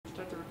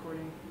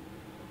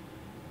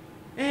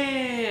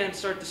and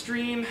start the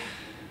stream.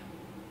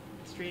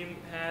 The stream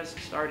has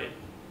started.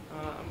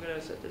 I'm gonna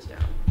set this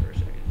down for a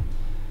second.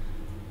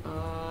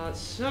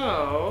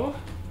 So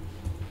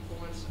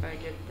once I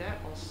get that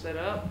all set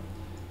up,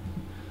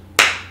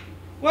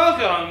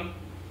 welcome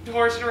to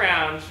Horsin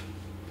Around,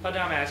 a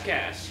Dumbass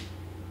Cast.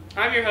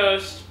 I'm your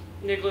host,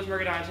 Nicholas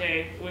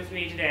Mercadante. With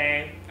me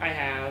today, I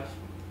have...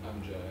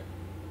 I'm Jack.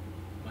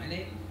 My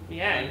name?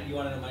 Yeah. You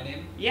want to know my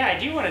name? Yeah, I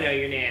do want to know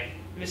your name.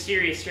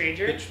 Mysterious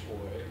Stranger. Bitch boy.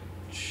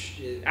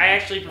 I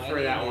actually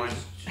prefer that one.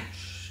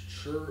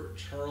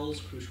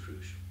 Charles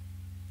Crush.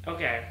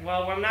 Okay,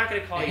 well, I'm not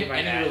going to call you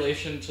by that. Any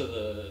relation to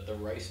the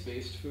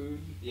rice-based food?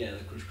 Yeah, the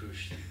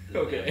Crush.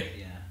 Okay.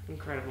 Yeah.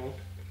 Incredible.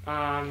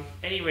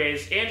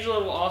 Anyways, Angela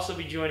will also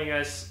be joining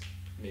us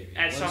Maybe.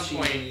 at some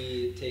point.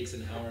 She takes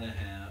an hour and a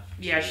half.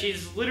 Yeah,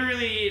 she's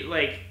literally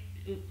like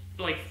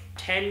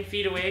 10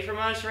 feet away from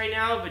us right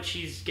now, but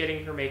she's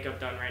getting her makeup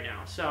done right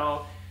now.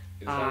 So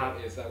Is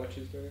that what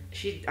she's doing?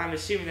 I'm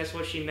assuming that's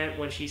what she meant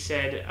when she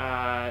said,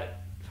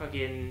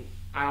 fucking,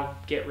 I'll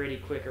get ready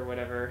quick or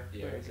whatever.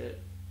 Yeah. Where is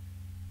it?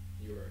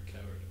 You are a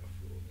coward and a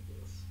fool,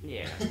 Nicholas.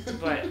 Yeah,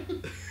 but She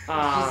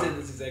said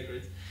this exact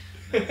words.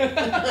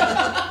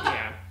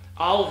 yeah,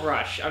 I'll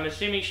rush. I'm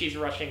assuming she's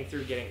rushing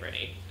through getting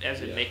ready,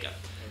 as in makeup.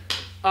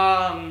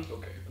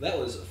 Okay. That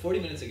was 40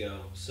 minutes ago,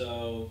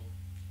 so...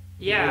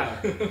 Yeah.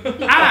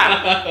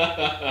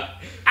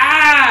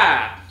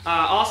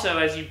 Also,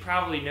 as you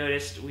probably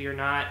noticed, we are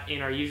not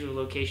in our usual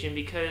location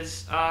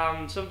because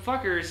some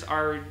fuckers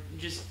are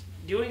just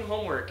doing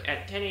homework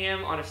at 10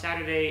 a.m. on a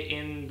Saturday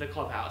in the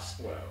clubhouse.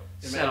 Wow.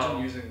 So-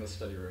 Imagine using the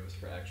study rooms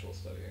for actual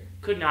studying.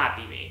 Could not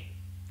be me.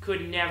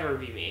 Could never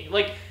be me.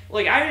 Like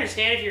I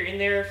understand if you're in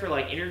there for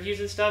like interviews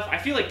and stuff. I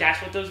feel like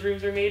that's what those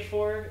rooms are made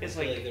for. It's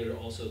I feel like there are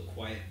also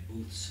quiet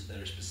booths that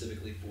are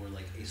specifically for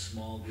like a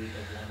small group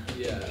of one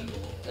or Yeah. two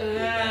people.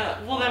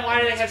 well, then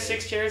why do they have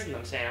 6 chairs in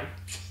them, Sam?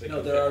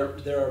 No, there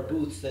are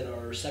booths that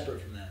are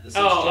separate from that. The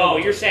six Oh,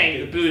 chairs you're are saying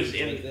the big booths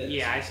booths in. like this.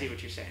 Yeah, I see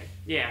what you're saying.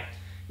 Yeah,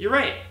 you're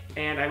right,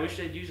 and I wish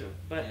they'd use them,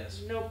 but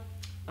Yes. nope.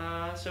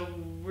 So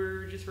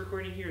we're just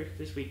recording here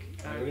this week.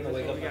 We're gonna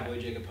wake up my boy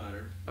Jacob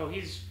Potter. Oh,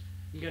 he's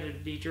gonna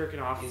be jerking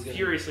off He's gonna-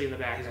 furiously in the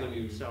He's background.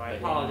 gonna be So I like,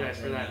 apologize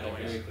for running that out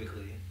noise. very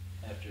quickly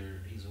after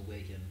he's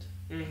awakened.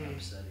 Mhm. I'm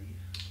study.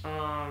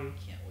 Um,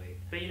 Can't wait.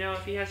 but you know,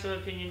 if he has some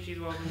opinions, she's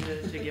welcome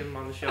to give him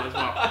on the show as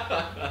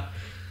well.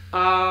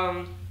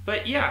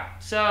 But yeah,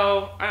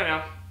 so I don't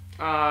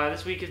know.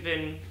 This week has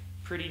been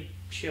pretty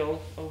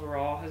chill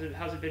overall.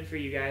 How's it been for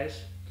you guys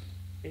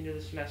into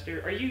the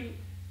semester? Did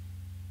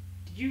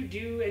you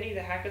do any of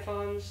the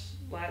hackathons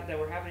that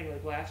were happening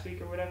like last week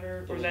or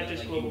whatever, or was that just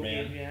like global you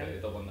ran? game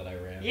jam? The one that I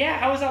ran. Yeah,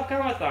 how was Oh,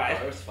 Opcomathon?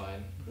 it was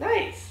fine.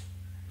 Nice.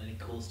 Any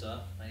cool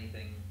stuff?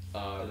 Anything? We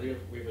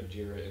have a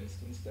Jira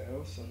instance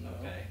now, so no.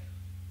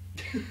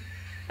 Okay.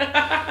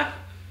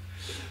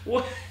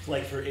 What?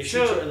 Like for issues,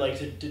 So- or like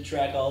to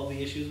track all of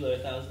the issues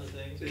with 1,000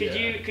 things. Could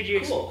you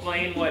Cool.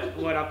 explain what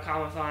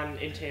Opcomathon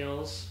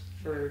entails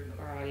for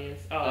our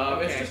audience? Oh,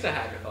 okay. It's just a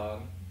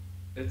hackathon.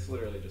 It's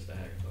literally just a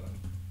hackathon.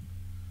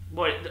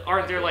 What,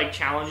 aren't there like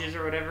challenges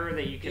or whatever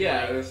that you can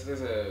Yeah, like...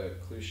 there's a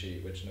clue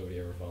sheet which nobody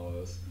ever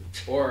follows.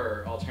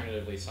 Or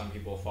alternatively, some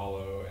people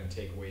follow and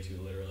take way too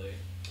literally,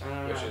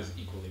 which is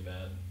equally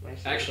bad. I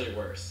see. Actually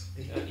worse.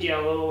 Yeah,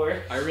 a little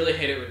worse. I really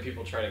hate it when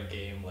people try to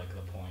game like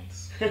the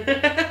points.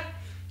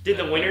 Did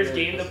the That winners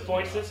really game the pisses me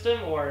point off.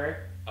 system or?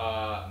 No,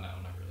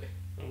 not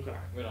really. Okay.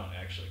 We don't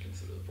actually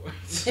consider the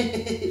points.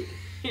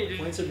 The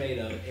points are made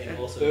up, and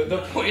also The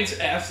points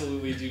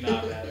absolutely do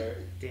not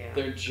matter. Damn.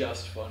 They're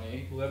just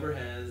funny. whoever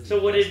has. So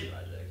the what best did-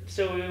 project.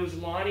 So it was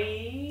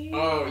Lonnie?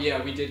 Oh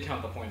yeah, we did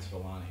count the points for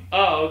Lonnie.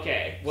 Oh,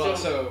 okay. Well,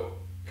 so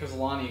because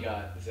Lonnie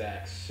got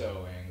Zach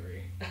so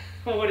angry.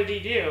 What did he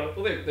do?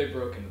 Well, they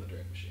broke into the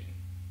drink machine.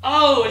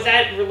 Oh, is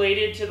that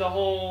related to the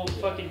whole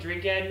fucking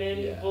drink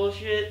admin Yeah.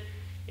 bullshit?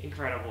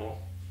 Incredible.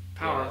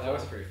 Powerful. Yeah, that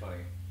was pretty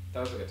funny. That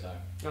was a good time.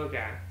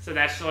 Okay. So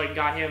that's like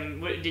got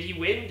him... Did he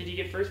win? Did he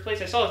get first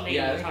place? I saw his name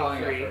Yeah, I in the think top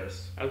Lonnie got 3.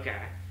 first.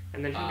 Okay.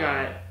 And then who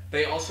got...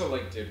 They also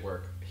like did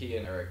work. He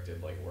and Eric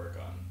did like work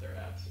on their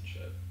apps and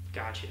shit.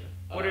 Gotcha.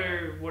 What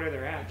are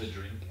their apps? The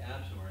drink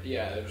apps, or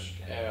Yeah, the drink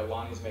app?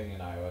 Lonnie's making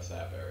an iOS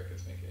app. Eric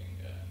is making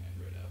an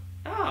Android app.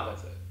 Oh.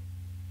 That's it.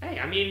 Hey,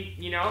 I mean,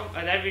 you know,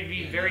 that would be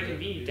Yeah, very that would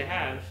convenient be to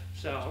have.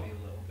 To So. be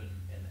able to open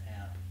an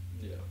app.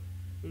 Yeah.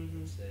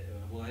 Mhm. Say,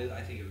 well,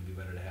 I think it would be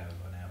better to have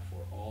an app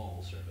for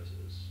all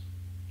services,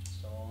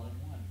 just all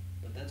in one.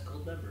 But that's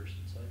called members,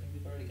 and so I think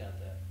we've already got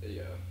that.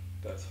 Yeah,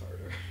 that's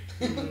harder.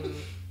 Mm,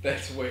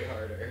 That's way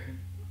harder.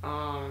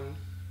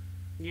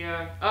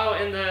 yeah. Oh,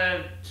 and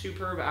the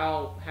Superb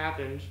Owl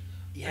happened.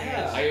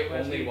 Yeah, I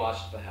last only week.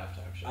 watched the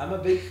halftime show. I'm a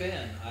big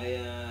fan.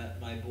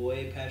 My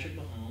boy Patrick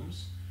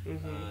Mahomes,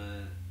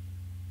 Mhm.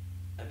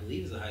 I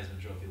believe is a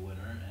Heisman Trophy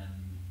winner,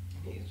 and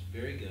he's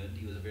very good.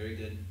 He was a very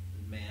good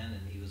man,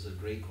 and he was a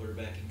great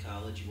quarterback in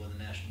college. He won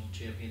the national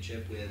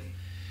championship with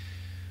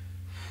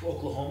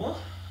Oklahoma.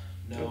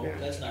 No, Okay.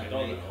 that's not I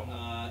don't right.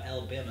 know.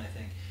 Alabama, I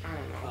think. I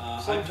don't know.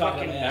 I'm Some talking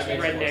fucking about That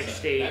makes more redneck sense.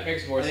 state. That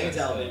makes more I think sense.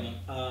 it's than-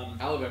 Alabama.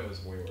 Alabama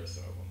was way worse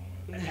than Oklahoma.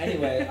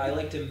 Anyway, I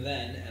liked him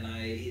then, and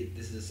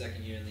this is his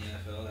second year in the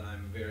NFL, and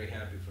I'm very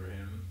happy for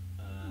him.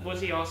 Was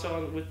he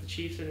also with the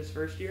Chiefs in his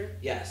first year?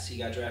 Yes, he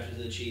got drafted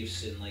to the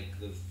Chiefs in like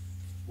the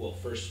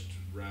first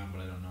round,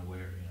 but I don't know where.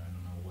 I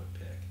don't know what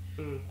pick.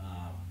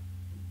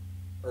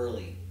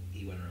 Early,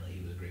 he went early.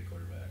 He was a great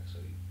quarterback. So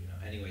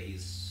anyway,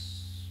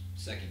 he's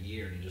second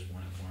year, and he just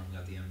won it for him,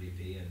 got the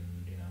MVP, and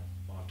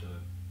off to.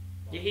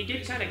 Yeah, he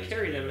did kind of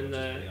carry them in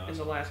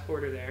the last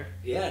quarter there.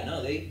 Yeah,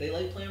 no, they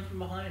like playing from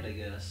behind. I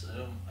guess I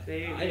don't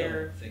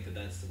think that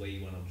that's the way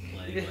you want to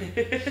play.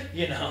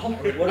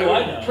 But, what do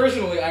I know?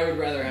 Personally, I would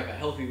rather have a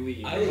healthy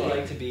lead. I would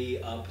like to be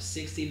up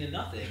 16-0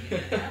 at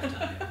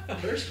halftime,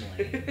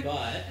 personally.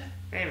 But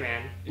hey,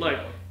 man, look,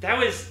 that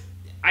was.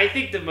 I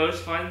think the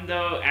most fun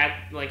though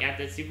at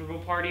the Super Bowl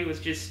party was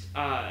just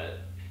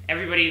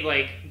everybody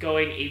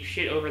going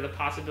apeshit over the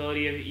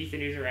possibility of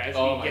Ethan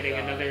Uzarowski getting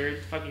another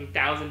fucking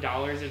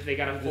 $1,000 if they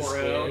got a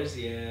 4-0.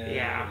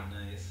 Yeah.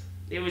 Nice.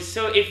 It was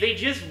so if they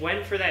just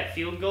went for that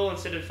field goal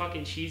instead of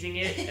fucking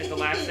cheesing it at the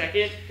last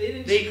second,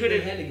 they could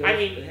have.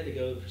 They had to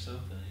go for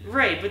something. Yeah.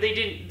 Right, but they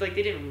didn't. They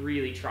didn't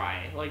really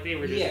try. They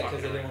were just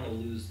because they didn't want to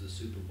lose the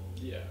Super Bowl.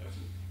 Yeah.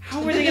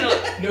 How were they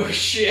gonna? No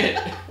shit.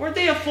 Weren't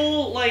they a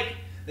full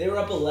They were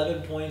up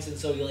 11 points, and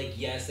so you're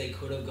yes, they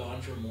could have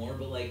gone for more,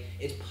 but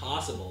it's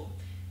possible,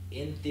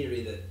 in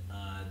theory, that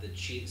the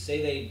Chiefs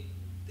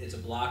it's a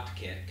blocked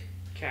kick,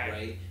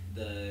 right?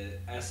 The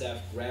SF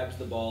grabs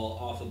the ball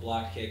off the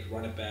blocked kick,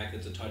 run it back.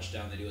 It's a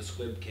touchdown. They do a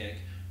squib kick,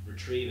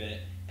 retrieve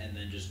it, and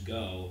then just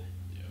go.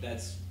 Yeah.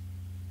 That's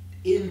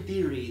in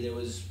theory. There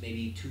was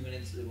maybe 2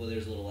 minutes. Well,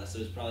 there's a little less.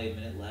 There was probably a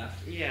minute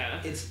left.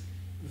 Yeah. It's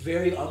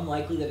very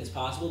unlikely that it's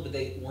possible, but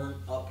they weren't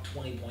up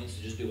 20 points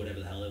to just do whatever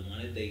the hell they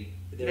wanted.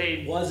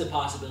 There was a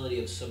possibility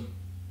of some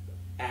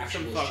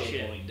actual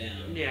shit going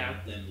down,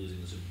 them losing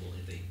the Super Bowl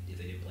if they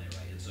didn't play it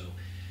right. And so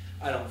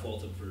I don't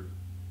fault them for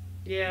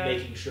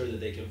making sure that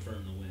they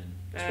confirm the win,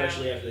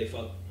 especially after they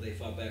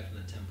fought back from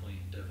the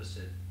 10-point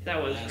deficit.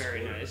 That was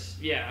very nice.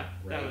 Yeah,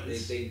 right.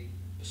 They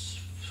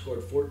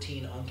scored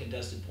 14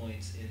 uncontested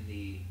points in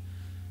the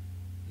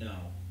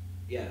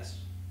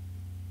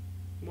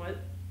What?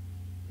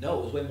 No,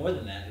 it was way more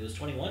than that. It was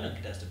 21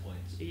 uncontested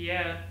points.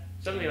 Yeah,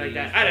 something like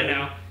that. I don't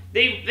know.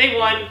 They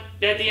won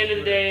at the end of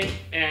the day,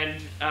 and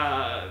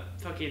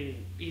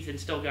fucking Ethan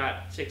still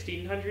got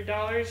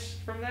 $1,600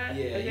 from that.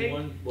 Yeah, he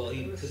won. Well,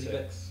 he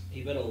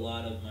bet a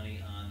lot of money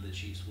on the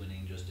Chiefs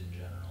winning just in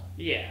general.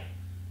 Yeah.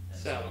 And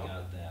so he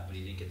got that, but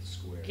he didn't get the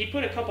square. He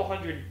put a couple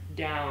hundred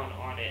down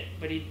on it,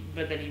 but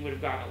then he would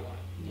have gotten a lot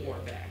more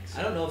back. So.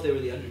 I don't know if they were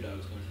the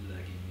underdogs going into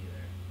that game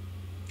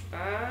either.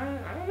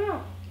 I don't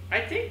know. I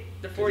think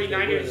the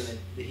 49ers.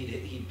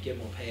 He'd get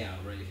more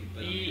payout, right? If you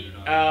bet on the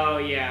underdog. Oh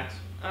yeah.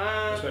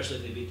 Especially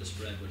if they beat the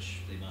spread,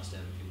 which they must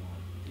have if you want.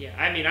 Yeah,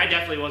 I mean, I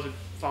definitely wasn't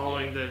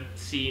following the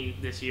scene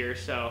this year,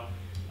 so.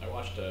 I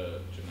watched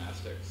a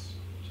gymnastics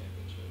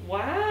championship.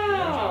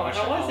 Wow!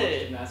 How was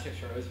it? Gymnastics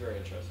show. It was very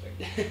interesting.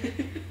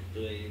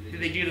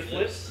 Did they do the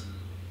flips? And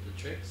the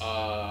tricks?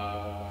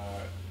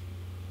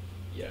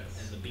 Yes.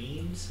 And the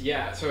beams?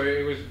 Yeah, so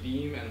it was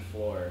beam and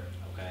floor.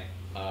 Okay.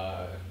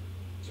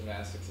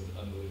 Gymnastics is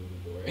unbelievably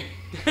boring.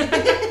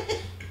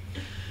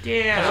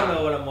 Damn. I don't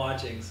know what I'm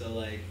watching,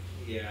 so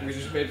yeah. We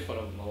just made fun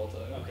of them the whole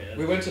time. Okay.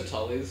 We went to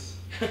Tully's,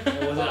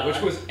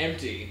 which was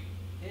empty.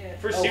 Yeah.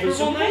 For Super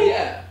Bowl night?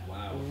 Yeah.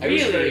 Wow. Really?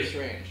 It was very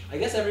strange. I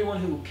guess everyone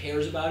who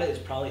cares about it is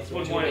probably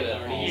throwing it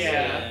at parties.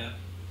 Yeah.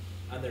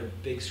 On their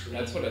big screen.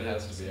 That's what it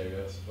has to be, I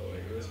guess. But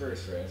it was very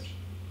strange.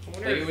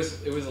 It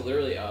was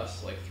literally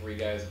us, 3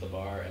 guys at the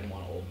bar and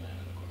 1 old man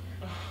in the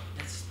corner.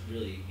 That's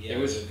really It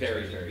was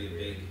very, very a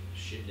big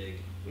shindig.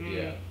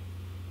 Yeah.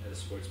 At a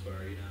sports bar,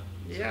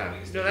 Yeah.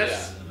 No,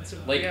 that's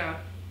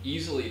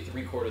easily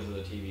 3/4 of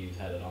the TVs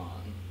had it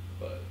on,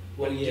 but.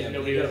 Well, yeah,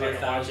 nobody you was got there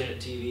about to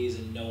 1,000 TVs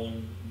and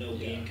no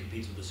game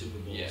competes with the Super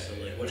Bowl. Yeah, so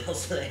what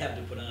else do they have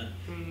to put on?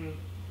 Mm-hmm.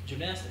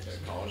 Gymnastics.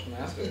 College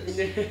gymnastics.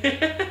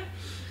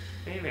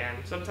 Hey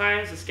man,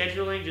 sometimes the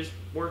scheduling just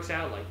works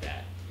out like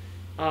that.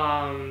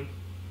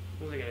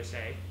 What was I gonna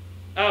say?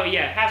 Oh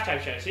yeah, halftime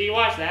show. So you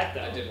watched that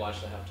though? I did watch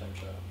the halftime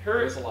show.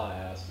 It was a lot of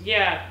ass.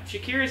 Yeah,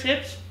 Shakira's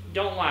hips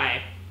don't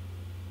lie.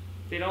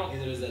 They don't.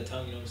 Neither does that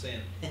tongue. You know what I'm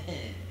saying?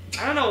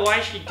 I don't know why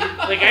she did.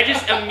 I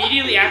just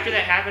immediately after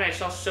that happened, I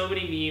saw so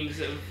many memes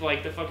of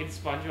the fucking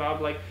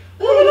SpongeBob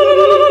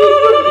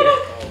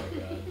Oh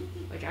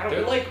my god. I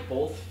don't. They're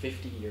both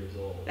 50 years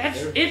old.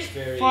 It's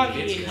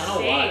fucking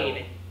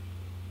insane.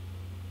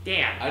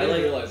 Damn. I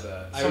didn't realize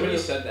that. Somebody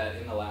said that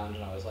in the lounge,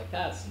 and I was like,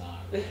 "That's not."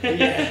 Right.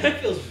 Yeah,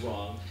 that feels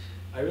wrong.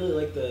 I really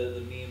like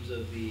the memes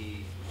of the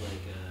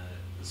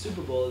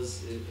Super Bowl or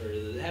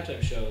the halftime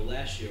show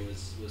last year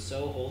was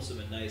so wholesome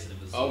and nice, and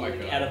it was God.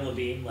 Adam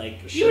Levine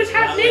he was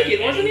half naked,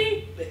 wasn't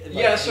he?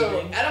 Yeah,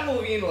 so Adam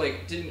Levine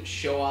didn't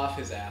show off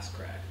his ass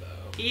crack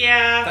though.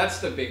 Yeah, that's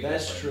the big.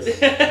 That's difference.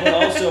 true. But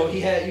also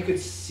you could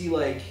see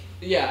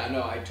Yeah,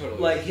 no, I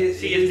totally. his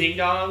ding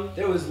dong.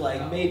 There was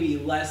maybe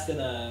less than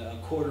a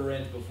quarter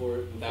inch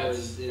before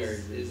his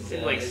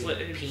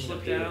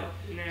slipped out.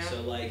 Yeah.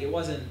 So it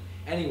wasn't.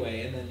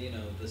 Anyway, and then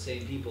the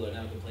same people are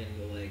now complaining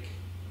that like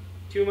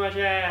too much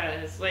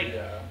ass. Like,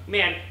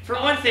 man, for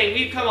one thing,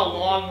 we've come a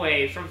long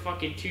way from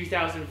fucking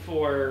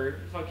 2004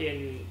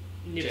 fucking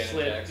nip Janet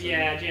slip. Jackson.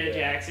 Yeah, Janet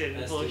Jackson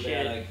that's bullshit.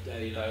 too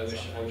bad. I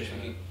wish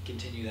we could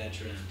continue that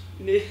trend.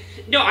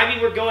 No, I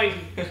mean we're going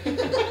like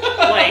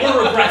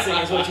we're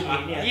regressing is what you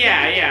mean.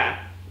 Yeah.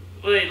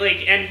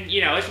 Like, and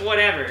it's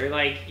whatever.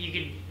 Like you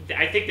could.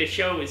 I think the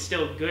show is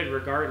still good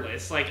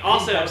regardless. Like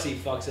also, Pepsi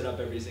fucks it up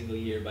every single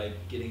year by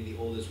getting the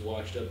oldest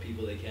washed up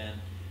people they can.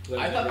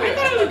 I thought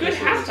it was a good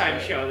halftime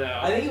show though.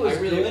 I think it was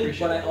really good,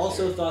 but I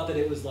also thought that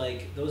it was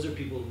like those are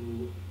people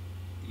who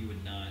you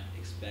would not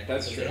expect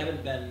because they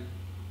haven't been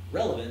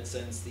relevant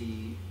since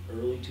the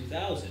early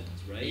 2000s,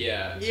 right?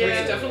 Yeah. So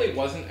it definitely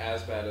wasn't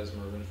as bad as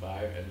Maroon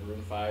 5, and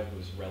Maroon 5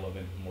 was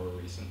relevant more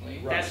recently.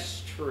 Right.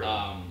 That's true.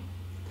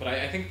 But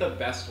I think the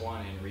best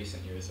one in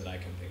recent years that I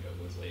can think of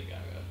was Lady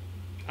Gaga.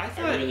 I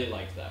really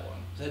liked that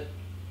one.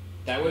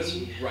 That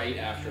was right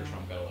after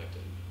Trump got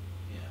elected.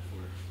 Yeah,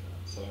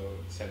 so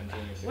 17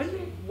 or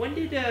 16. When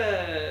did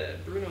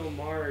Bruno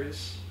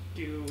Mars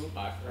do the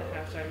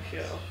halftime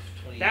show?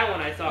 That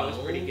one I thought was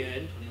pretty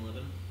good.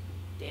 2011.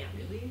 Damn,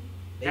 really?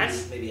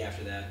 Maybe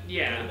after that.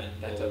 Yeah.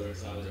 That doesn't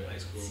sound right. High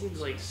school. It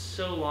seems like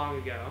so long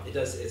ago. It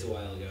does. It's a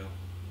while ago.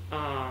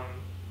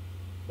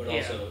 But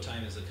also,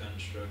 time is a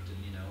construct,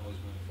 and always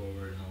moving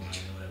forward and a line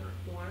or whatever.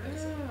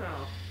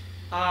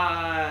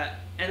 Wow.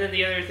 And then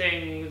the other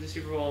thing with the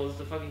Super Bowl is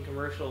the fucking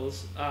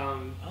commercials.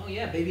 Oh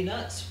yeah, Baby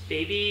Nuts.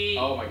 Baby.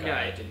 Oh my god, Nut.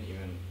 I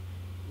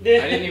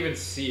didn't even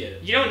see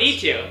it. You don't need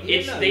to.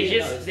 They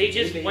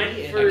just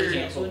went for.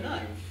 And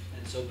nut,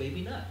 and so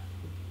Baby Nut.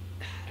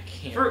 I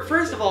can't.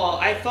 First of all,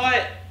 I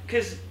thought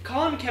because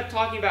Colin kept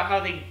talking about how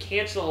they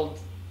canceled.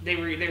 They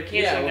were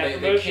canceling that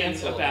promotion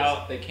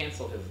about. They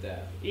canceled his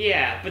death.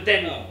 Yeah, but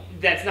then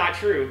that's not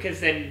true because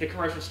then the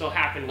commercial still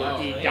happened where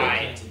he died.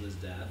 They canceled his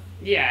death.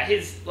 Yeah,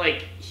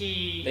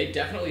 They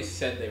definitely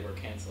said they were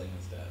canceling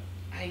his death.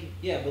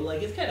 Yeah, but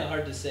like it's kind of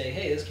hard to say,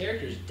 hey, this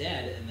character's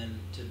dead, and then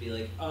to be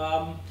like,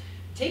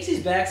 takes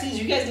these backsies.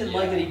 You guys didn't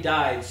like that he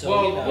died,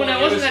 so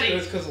it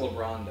was because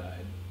LeBron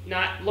died.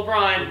 Not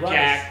LeBron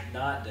Jack. Is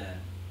not dead.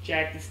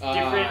 Jack is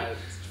different.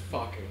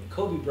 Fucking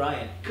Kobe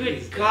Bryant.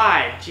 Good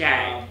God,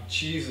 Jack.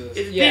 Jesus.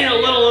 It's been a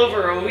little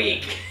over a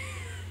week.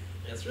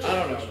 That's really I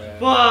don't know, man.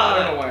 But I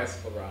don't know why it's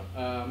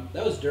LeBron.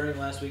 That was during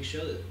last week's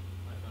show that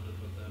I found out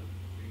about that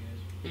for you guys.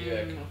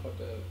 Yeah, kind of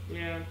fucked up.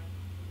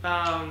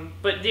 Yeah.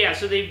 But yeah,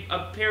 so they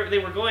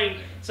were going.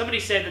 Somebody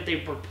said that they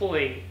were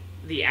pulling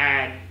the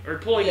ad or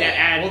pulling that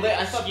ad.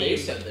 Well, I thought they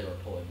said they were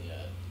pulling the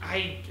ad.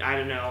 I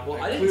don't know.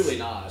 Well, I clearly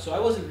not. So I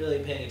wasn't really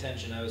paying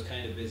attention. I was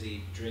kind of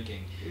busy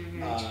drinking. Mm-hmm.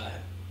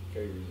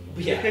 Very reasonable.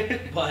 Yeah,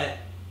 but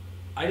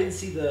I didn't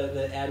see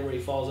the ad where he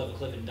falls off a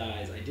cliff and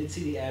dies. I did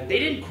see the ad where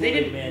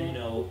the man,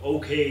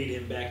 okayed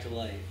him back to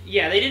life.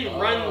 Yeah, they didn't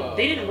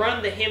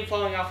run the him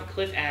falling off a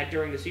cliff ad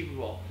during the Super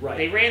Bowl. Right.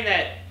 They ran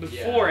that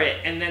before it,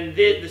 and then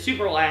the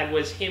Super Bowl ad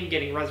was him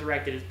getting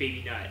resurrected as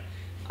Baby Nut,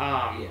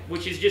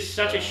 which is just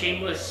such a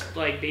shameless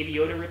like Baby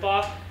Yoda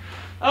ripoff.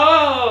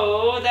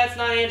 Oh, that's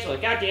not Angela.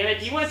 God damn it!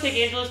 Do you want to take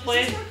Angela's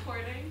place? Is this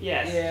recording?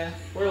 Yes. Yeah.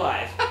 We're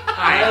live.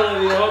 Hi,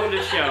 Olivia. Welcome to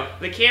the show.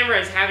 The camera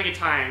is having a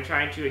time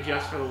trying to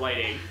adjust for the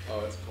lighting.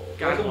 Oh, it's cold.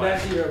 Welcome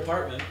back to your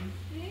apartment.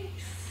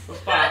 Thanks.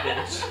 What's poppin'?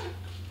 List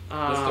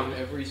of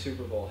every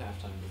Super Bowl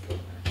halftime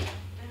performer.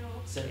 I know.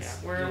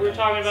 Since we're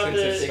talking about the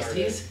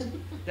 60s.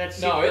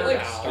 That's no, it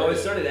like started. Oh, it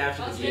started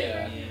after I'll the stay for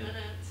game. a few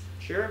minutes.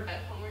 Sure. I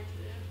have homework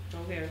to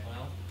do. Okay.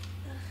 Well,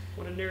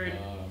 What a nerd.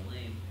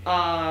 lame.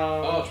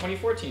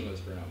 2014 was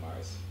Bruno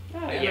Mars.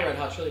 And the Red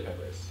Hot Chili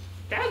Peppers.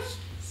 That's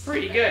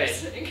pretty good.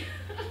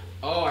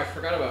 Oh, I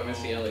forgot about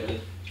Missy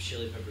Elliott.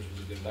 Chili Peppers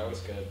was a good one. That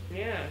was good.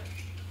 Yeah.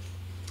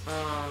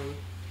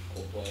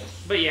 Coldplay.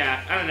 But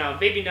yeah, I don't know.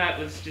 Baby Nut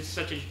was just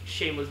such a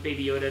shameless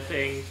Baby Yoda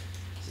thing.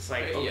 It's just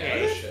like,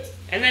 okay. Yeah, shit.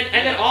 And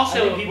then also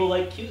I think people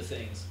like cute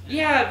things.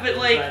 Yeah, but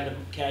like trying to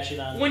cash it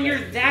on when you're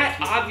that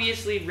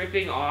obviously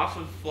ripping off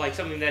of like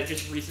something that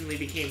just recently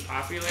became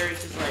popular,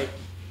 it's just like,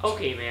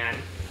 okay, man.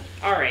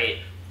 All right.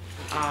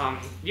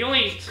 The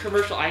only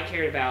commercial I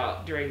cared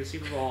about during the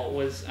Super Bowl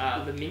was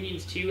the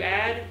Minions 2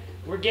 ad.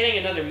 We're getting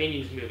another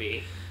Minions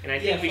movie, and I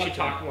think we should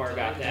talk more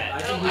about that.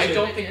 I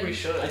don't think we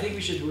should. I think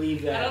we should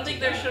leave that. I don't think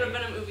there should have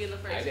been a movie in the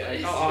first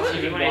place. Oh, awesome.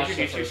 Do you want to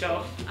introduce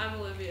yourself? I'm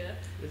Olivia.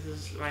 This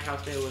is my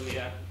housemate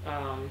Olivia,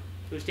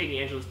 who's taking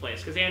Angela's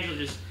place, because Angela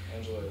just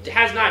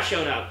has not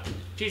shown up.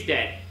 She's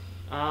dead.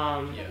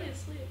 Probably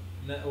asleep.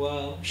 No,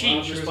 well, she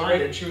was awake 45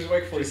 minutes.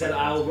 She said,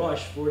 "I'll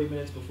rush 40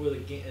 minutes before the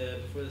game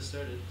before this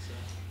started." So.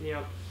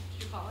 Yep.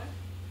 Did you call her?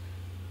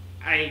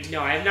 I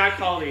have not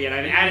called her yet.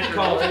 I've added her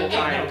multiple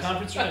times. No,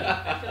 conference room.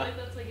 I feel like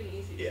that's like an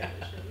easy solution.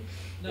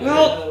 No,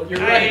 well, you're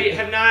I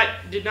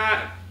right. did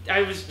not.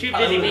 I was too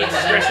busy being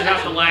stressed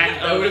about the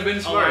lack of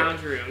a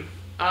lounge room.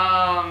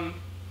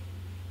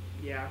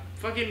 Yeah.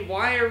 Fucking.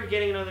 Why are we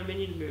getting another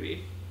Minions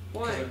movie?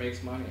 Why? Because it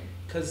makes money.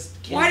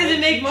 Why does it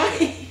make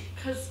money?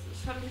 Because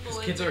some people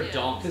like kids are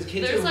dumb. Because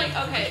kids There's are like,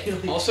 okay.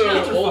 really Also,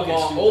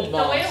 old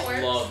moms The way it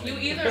works, love you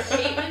Minions. either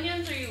hate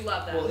Minions or you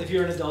love them. Well, if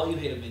you're an adult, you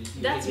hate a minion.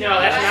 That's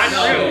not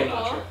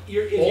true.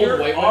 If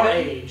you're our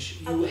age,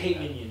 you hate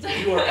minions.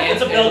 If you are,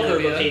 it's a bell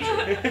curve of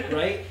hatred,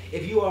 right?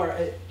 If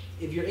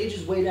your age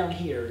is way down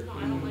here, No,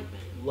 I don't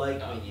like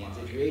minions.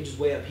 If your age is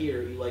way up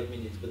here, you like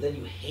minions. But then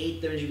you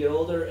hate them as you get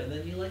older, and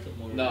then you like them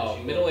more. No,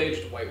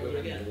 middle-aged white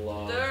women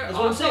love. That's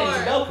what I'm saying.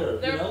 It's a bell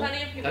curve. There are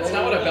plenty of people. That's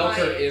not what a bell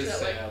curve is,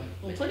 Sam.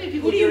 Well, plenty of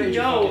people. Who do you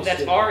know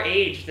that's our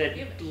age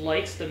that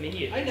likes the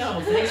minions? I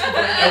know. Thanks for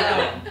pointing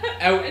that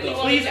out. And you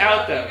wanna Please talk out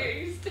about them.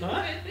 being stupid.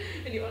 Huh?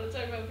 And you want to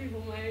talk about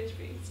people my age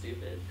being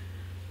stupid.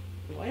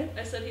 What?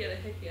 I said he had a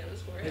hickey on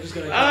his forehead. I'm just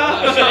gonna.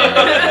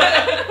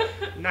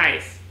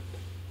 Nice.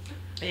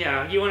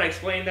 Yeah, you want to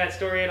explain that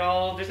story at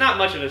all? There's not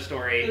much of a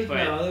story, but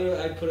No,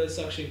 I put a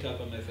suction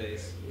cup on my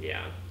face.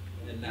 yeah.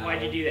 And now,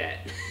 Why'd you do that?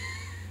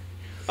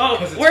 Oh,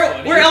 'Cause it's where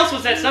funny. else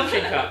was that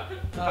suction cup?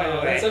 By the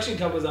way. That suction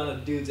cup was on a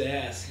dude's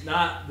ass.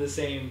 Not the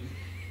same.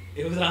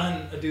 It was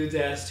on a dude's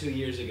ass 2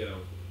 years ago.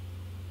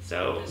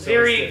 So So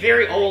very, it's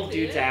very old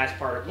dude's ass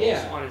particles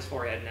Yeah. on his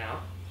forehead now.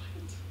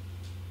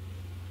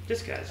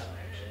 Just cause.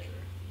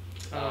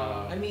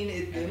 I mean,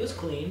 it was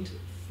cleaned,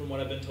 from what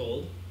I've been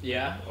told.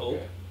 Yeah. Hope.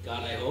 Okay.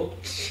 God, I hope.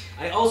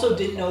 I also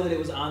didn't know that it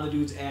was on the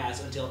dude's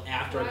ass until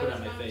after I put it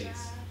on my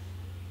face.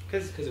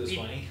 Because it was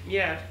funny.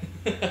 Yeah.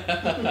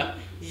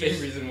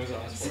 Same reason was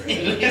on his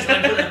forehead. Yes,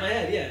 I put it on my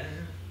head, yeah.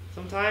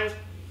 Sometimes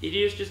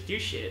idiots just do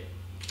shit.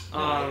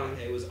 No,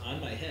 it was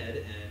on my head,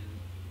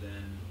 and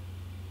then...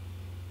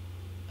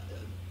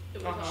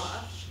 It was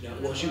off. No,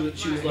 well, she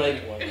was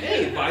like,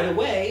 hey, by the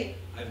way,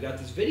 I've got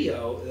this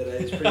video that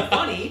is pretty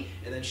funny,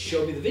 and then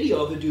showed me the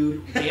video of the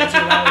dude dancing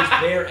around his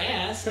bare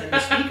ass and the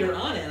speaker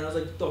on it, and I was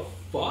like, the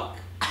fuck?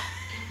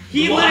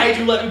 Why'd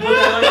you let me put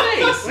that on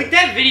my face? Like,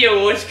 that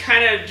video was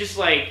kind of just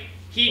like,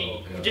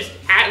 he just,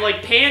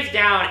 pants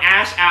down,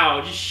 ass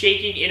out, just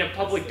shaking in a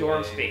public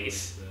dorm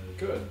space.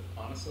 Good,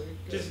 honestly.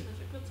 Good. Just, I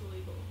think that's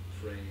illegal.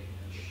 Frey and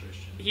the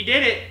Christian. he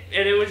did it,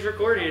 and it was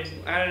recorded.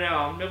 I don't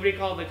know. Nobody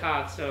called the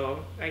cops,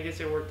 so I guess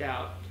it worked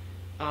out.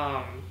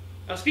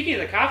 Speaking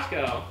of the cops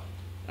go,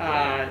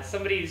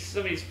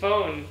 somebody's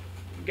phone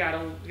got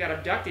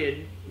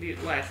abducted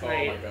last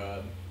night. Oh my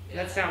god.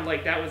 That sounded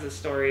like that was a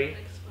story.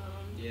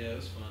 Yeah, it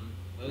was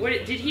fun. What,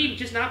 did he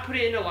just not put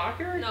it in a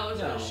locker? No, it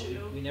was in No, a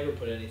shoe. we never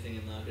put anything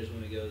in lockers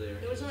when we go there.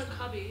 It was in a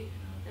cubby,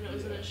 and it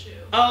was in a shoe.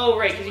 Oh,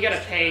 right, because you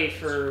gotta pay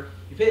for...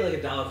 You pay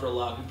like $1 for a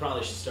lock. We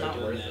probably should start Not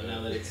doing worth that it.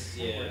 now that it's,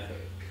 Not yeah.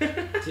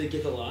 worth it. To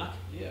get the lock?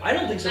 Yeah. I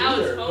don't think so Now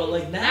it's either, but home.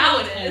 like Now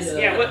it's it is.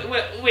 kinda-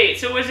 Yeah, wait,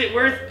 so was it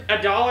worth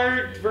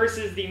 $1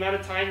 versus the amount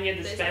of time you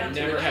had to They spend?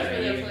 said Never had for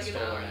anything like an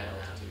stolen hour and a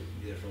else, half.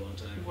 dude. Yeah, for a long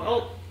time.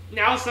 Well,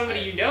 now somebody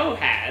you know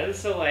has,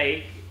 so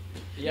like...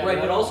 Yeah, right,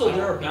 but also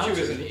there are I think she was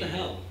bouncers. an What the idiot.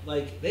 hell?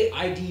 Like, they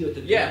ID you at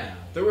the door Yeah, now.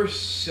 there were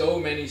so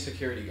many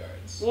security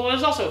guards. Well, it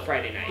was also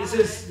Friday night. This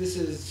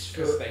is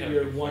for 'Cause they have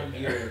your a big 1 fight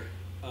year.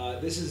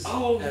 This is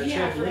Oh, at a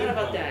yeah, I forgot trampoline about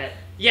park. that.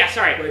 Yeah,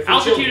 sorry. Right, for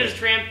Altitude children.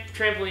 is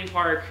trampoline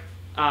park,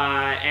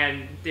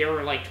 and there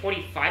were like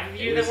 25 of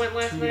you It that was went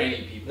last too night.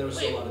 many people. There was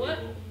Wait, a lot of what?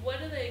 people. What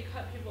do they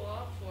cut people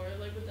off for?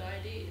 Like with the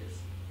IDs?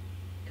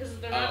 Because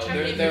they're not Oh,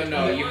 checking.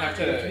 no, if you you have want.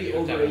 to You have to be have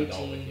over an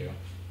adult with 18. you.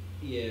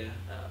 Yeah.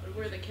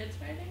 Were the kids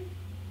fighting?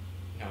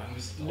 No, it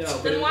was No, adults.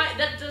 but Then it- why?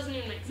 That doesn't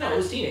even make sense. No, it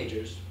was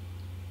teenagers.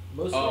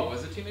 Mostly. Oh,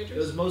 was it teenagers? It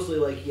was mostly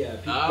like, yeah,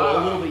 people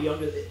Ah. a little bit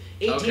younger.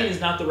 18 Okay. is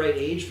not the right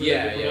age for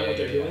Yeah, them to yeah, know what yeah,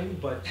 they're yeah. doing,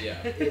 but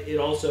Yeah. it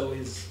also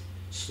is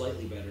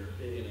slightly better.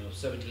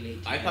 17,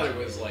 18. I thought it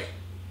was 19-year-olds. like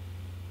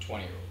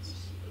 20-year-olds.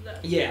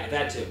 Yeah,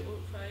 that too.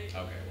 Fight. Okay,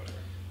 whatever.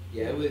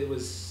 Yeah, it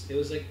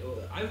was like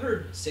I've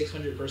heard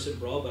 600 person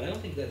brawl, but I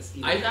don't think that's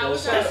even I- That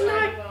was close. at That's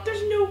Friday not. Bar.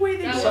 There's no way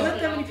they That let wasn't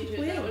that many altitude,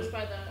 people That in. was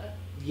by the.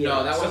 Yeah,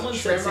 No, that someone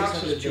wasn't. said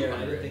Shamrocks was 600 there. I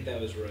 200. didn't think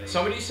that was right.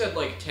 Somebody said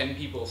like 10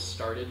 people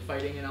started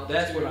fighting in altitude.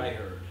 That's what I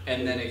heard.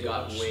 And then was it a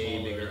got much way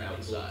smaller, bigger and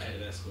people outside.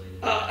 Kind of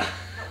escalated.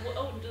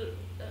 Oh, dude,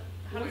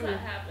 how does that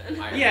happen?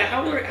 Yeah,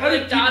 how did Like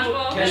people...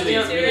 dodgeball? Catch me, Are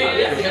out, you serious?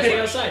 yeah, catch me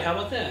outside. How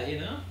about that? You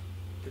know.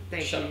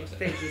 Thank you, Sam.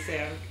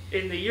 Sam.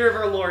 In the year of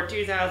our Lord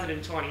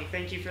 2020,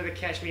 thank you for the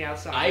Catch Me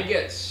Outside. I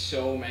get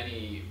so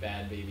many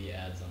bad baby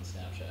ads on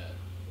Snapchat.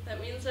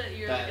 That means that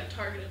you're That- like a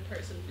targeted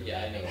person for Yeah,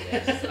 I that know being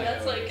it there. is. So I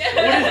that's know like.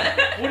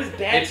 it is. What is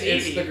bad It's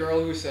baby? the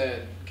girl who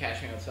said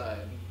 "Catch Me Outside."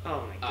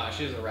 Oh my god.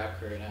 She's a rap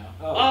career now.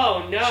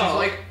 Oh no. She's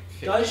like.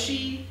 50. Does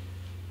she?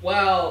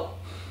 Well,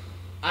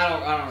 I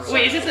don't. Really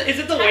Wait, know. is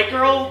it the white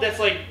girl that's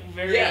like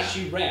very? Yeah.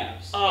 She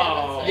raps.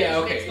 Oh. Yeah, She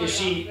okay. makes money Is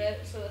she- off of it,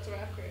 so that's a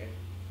rap career.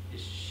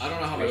 Is she I don't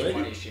know how much good?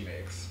 money she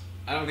makes.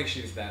 I don't think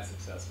she's that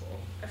successful.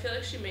 I feel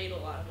like she made a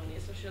lot of money,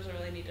 so she doesn't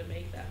really need to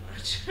make that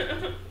much.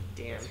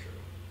 Damn. That's true.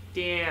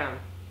 Damn.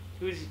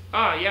 Who's?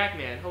 Oh, Yak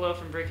Man. Hello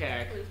from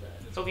Brickhack. Who is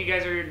that? Hope you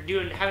guys are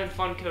having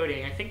fun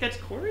coding. I think that's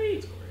Corey.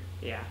 It's Corey.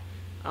 Yeah.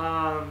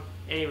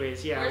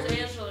 Anyways, yeah. Where's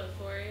Angela,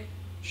 Corey?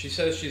 She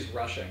says she's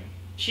rushing.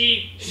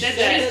 She said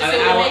said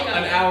that. it.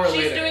 An hour She's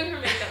later. doing her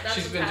makeup. That's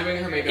She's what's been doing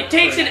her happening. makeup. It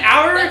takes for an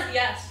hour. That's,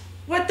 yes.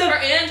 What For the?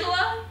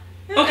 Angela?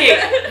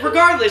 Okay,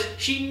 regardless,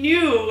 she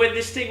knew when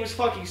this thing was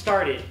fucking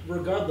started.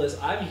 Regardless,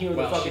 I'm here with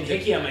a fucking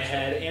hickey on my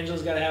head.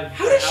 Angela's gotta have.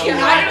 How does she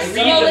not read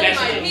the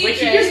messages? Like,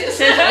 she just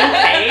says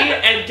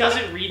okay and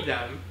doesn't read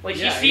them. Like,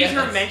 she sees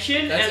her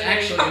mention that's and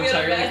actually then...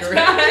 entirely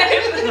correct.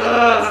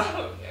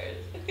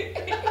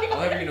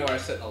 I'll have you know I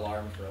set an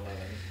alarm for 11.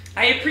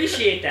 I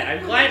appreciate that.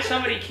 I'm glad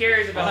somebody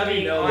cares about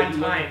being on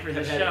time for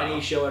the show. Had any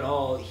show at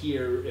all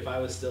here if I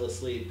was still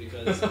asleep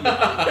because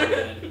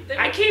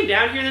I came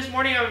down here this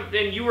morning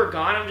and you were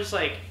gone. I'm just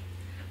like,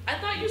 I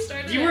thought you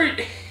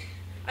started.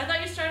 I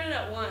thought you started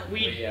at 1.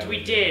 We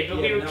did, but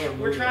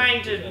we're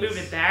trying to move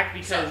it back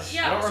because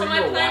so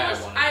my plan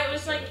was I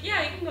was like,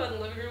 yeah, you can go in the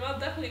living room. I'll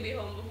definitely be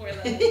home before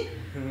then.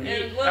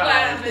 And look what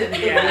happened.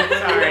 Yeah,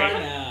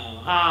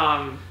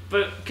 sorry.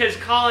 But because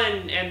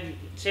Colin and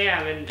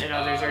Sam and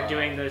others are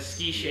doing the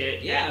ski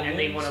shit, and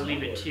they want to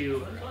leave it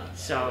too.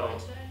 So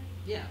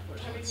yeah,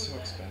 it's so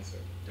expensive.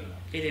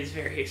 It is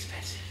very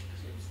expensive.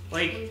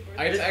 Like,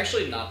 it's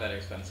actually not that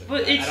expensive.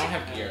 But I don't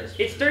have gear.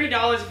 It's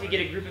 $30 if you get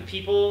a group of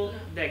people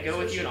that go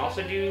with you and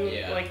also do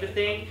like the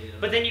thing.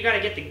 But then you gotta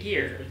get the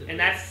gear, and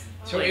that's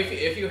so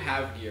if you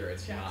have gear,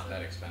 it's not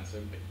that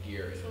expensive. But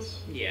gear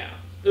is. Yeah.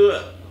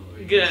 Ugh.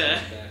 Good.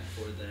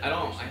 I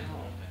don't go after.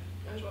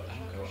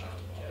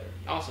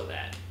 Also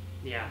that.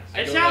 Yeah.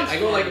 I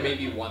go like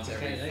maybe once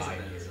every 5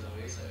 years.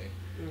 Obviously.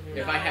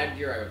 If I had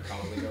gear, I would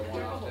probably go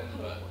more often.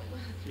 But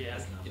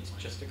it's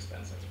just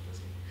expensive.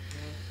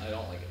 I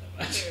don't like it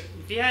that much.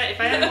 If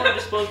I had more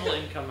disposable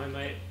income, I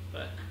might.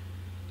 But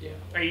yeah.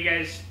 Are you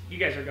guys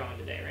are going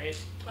today, right?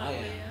 I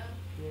am.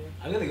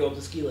 I'm gonna go up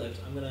the ski lift.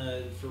 I'm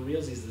gonna for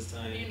realsies this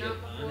time get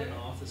on and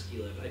off the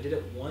ski lift. I did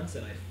it once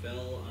and I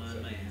fell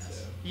on my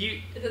ass.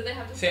 Did they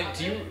have to Sam,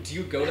 do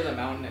you go to the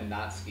mountain and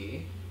not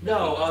ski?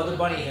 No, the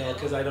bunny hill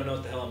because I don't know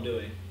what the hell I'm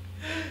doing.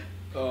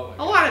 Oh.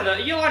 A lot of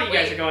you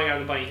guys are going on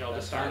the bunny hill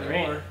to start,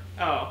 right? More.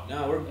 Oh.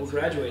 No, we're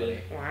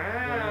graduated.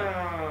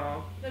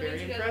 Wow.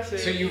 Very impressive.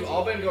 So you've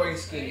all been going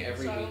skiing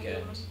every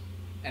weekend.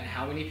 And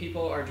how many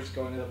people are just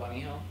going to the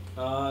bunny hill?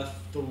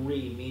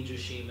 3. Me,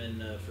 Jashim,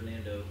 and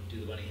Fernando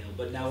do the bunny hill.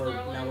 But now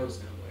we're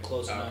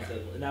close enough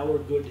that now we're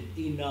good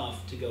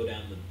enough to go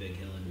down the big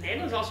hill. And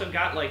Nando's also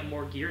got like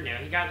more gear now.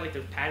 He got like the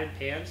padded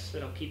pants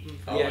that'll keep him.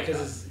 From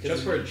because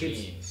just for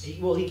jeans.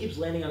 He keeps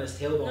landing on his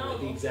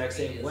tailbone the exact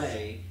same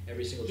way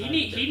every single time.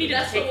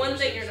 That's the one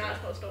thing you're not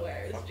supposed to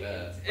wear is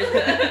jeans.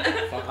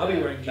 I'll be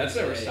wearing jeans. That's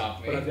never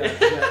stopped me.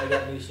 But I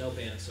got new snow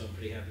pants, so I'm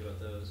pretty happy about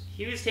those.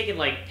 He was taking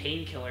like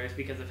painkillers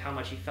because of how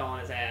much he fell on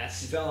his ass.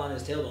 He fell on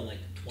his tailbone like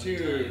 20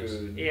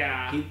 times.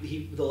 Yeah.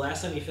 He the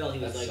last time he fell, he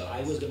was like,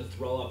 I was gonna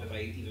throw up if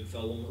I even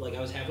fell. Like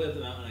I was halfway up the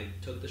mountain, I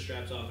took the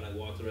straps off and I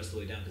walked the rest of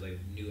the way down because I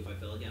knew if I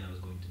fell again, I was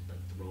going to like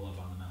throw up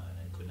on the mountain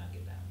and could not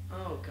get down.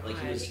 Oh god. Like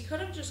he could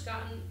have just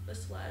gotten a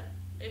sled.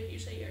 If you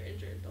say you're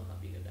injured, they'll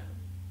help you go down.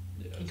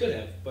 Yeah. He could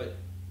have, but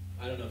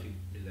I don't know if he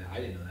knew that. I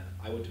didn't know that.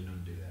 I wouldn't have known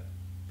to do that.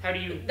 How do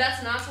you?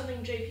 That's not something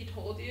JP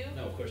told you.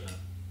 No, of course not.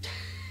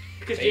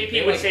 Because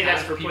JP would say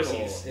that's for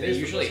pussies. They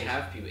usually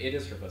have people. It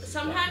is for pussies.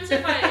 Sometimes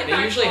if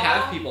they usually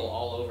have people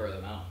all over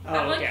the mountain.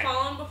 I've like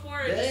fallen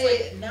before and just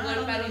like went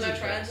to bed with my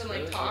friends and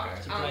like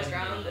talked on the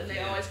ground, and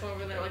they always come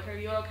over and they're like, "Are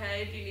you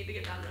okay? Do you need to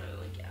get down?" And I'm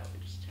like, "Yeah,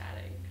 we're just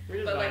chatting."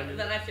 But like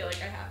then I feel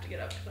like I have to get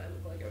up because I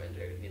look like I'm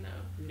injured, you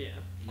know. Yeah.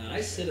 No,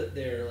 I sit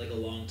there like a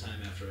long time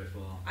after I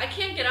fall. I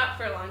can't get up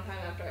for a long time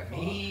after I fall.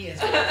 Me,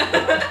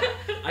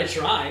 I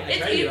try. I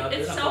try to get up.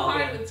 It's so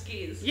hard with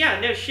skis. Yeah,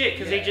 no shit,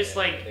 because they just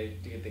like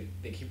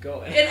they keep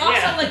going. And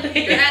also like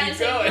you're at the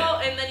same hill,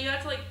 and then you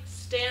have to like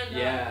stand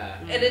up.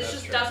 And it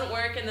just doesn't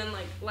work. And then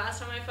like last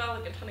time I fell,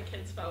 like a ton of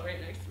kids fell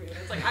right next to me, and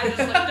it's like I just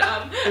looked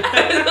dumb.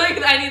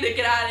 Like I need to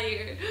get out of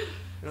here.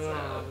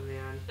 Oh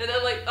man. And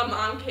then like a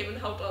mom came and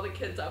helped all the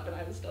kids up, and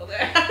I was still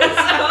there.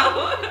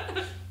 So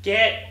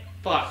get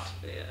fucked.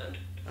 Yeah.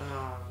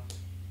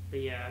 But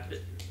yeah, what was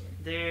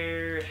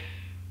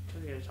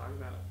I gonna talk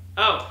about?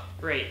 Oh,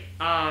 right.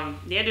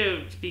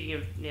 Nando, speaking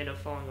of Nando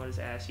falling on his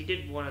ass, he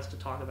did want us to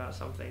talk about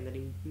something that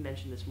he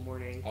mentioned this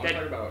morning. I want to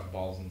talk about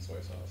balls and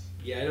soy sauce.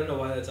 Yeah, I don't know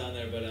why that's on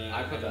there, but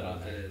I put that on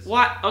there.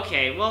 What?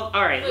 Okay, well,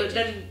 alright. Wait,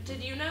 then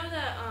did you know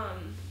that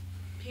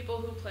people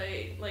who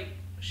play like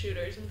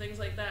shooters and things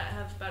like that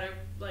have better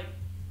like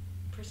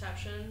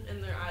perception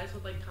in their eyes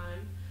with like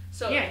time?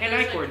 So yeah,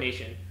 hand-eye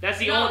coordination. That's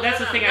the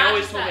thing I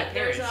always told my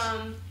parents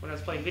when I was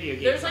playing video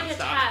games. There's like a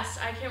test.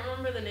 I can't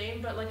remember the name,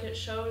 but like it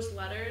shows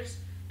letters,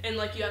 and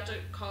like you have to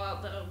call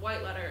out the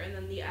white letter and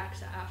then the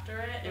X after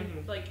it,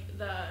 and like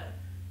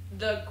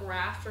the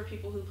graph for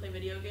people who play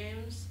video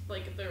games,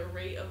 like their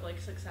rate of like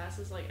success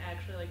is like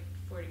actually like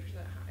 40%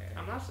 higher.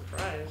 I'm not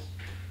surprised.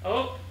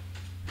 Oh.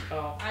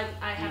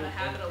 I have a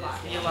habit of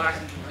locking. You lock.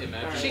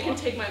 She can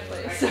take my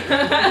place.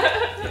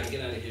 Yeah,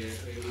 get out of here.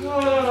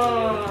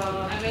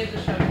 I made the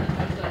show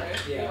much better.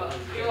 Yeah.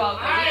 You're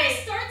welcome. I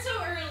start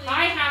so early.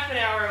 Hi, half an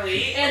hour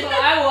late. And so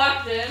I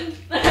walked in,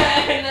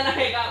 and then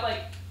I got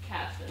like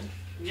cast in.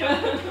 Yep.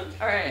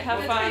 All right,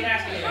 have fun.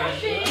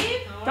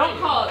 Shave. Don't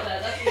call it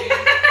that. That's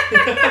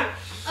weird.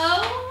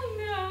 Oh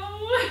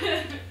no.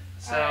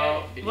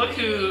 So, look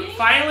who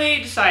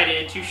finally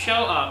decided to show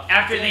up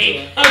after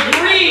they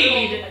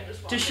agreed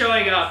to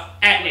showing up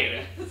at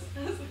noon.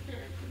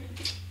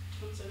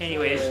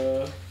 Anyways,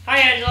 hi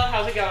Angela,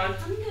 how's it going?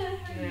 I'm good.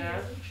 How are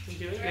Yeah, I'm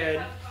doing you?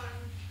 good.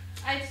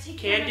 I had to take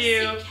care of a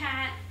sick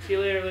cat. See you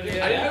later,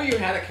 Olivia. I didn't know you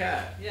had a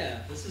cat. Yeah,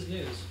 this is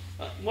news.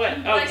 What?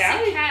 Oh, By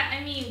cat? sick cat,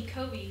 I mean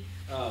Kobe.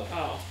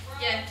 Oh.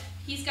 Yeah,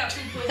 he's got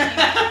food poisoning.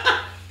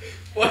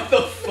 What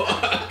the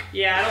fuck?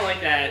 Yeah, I don't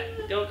like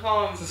that. Don't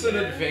call him. Is this an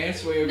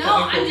advanced way of No,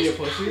 calling I'm Kobe a just-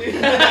 pussy?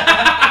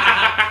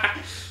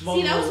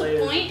 See, that was the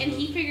point, and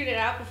he figured it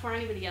out before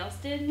anybody else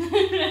did. Oh,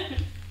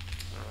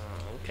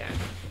 okay.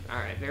 All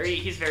right.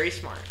 He's very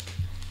smart.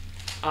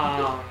 Do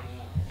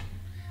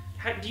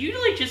you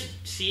like just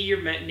see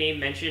your name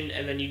mentioned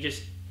and then you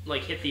just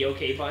like hit the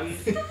OK button?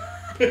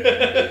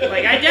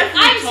 Like I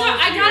definitely told you.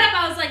 I got up.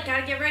 I was like,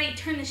 gotta get ready.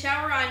 Turn the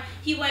shower on.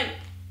 He went,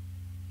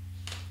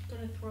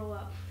 gonna throw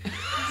up. I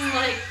was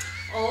like,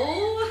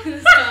 oh.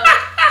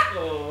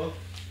 Oh.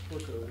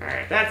 All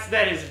right.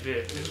 That is a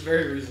bit. It's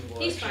very reasonable.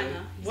 He's actually.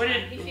 fine though.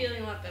 He's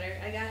feeling a lot better.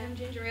 I got him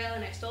ginger ale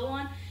and I stole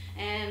one,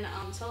 and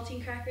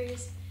saltine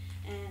crackers,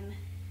 and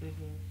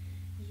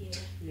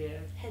yeah,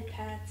 head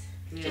pats.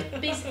 Yeah. Just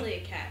basically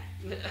a cat.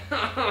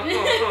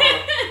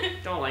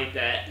 Don't like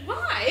that.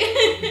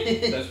 Why?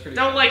 That's pretty.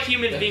 Don't like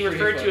humans That's being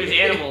pretty referred to as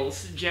funny.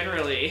 animals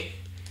generally.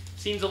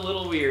 Seems a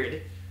little weird. Do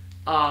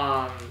you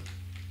guys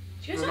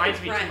know what Reminds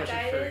the me too brat much of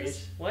diet furries.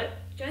 is? What?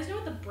 Do you guys know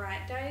what the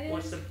brat diet is?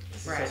 What's the Is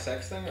this brat? a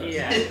sex thing? Or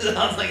Yeah. It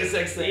sounds like a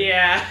sex thing.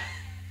 Yeah.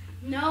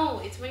 No,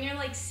 it's when you're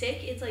like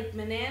sick. It's like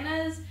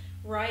bananas,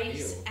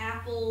 rice, Ew.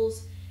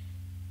 apples,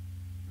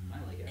 I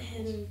like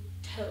apples. and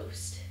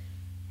toast.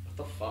 What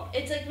the fuck?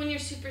 It's like when you're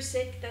super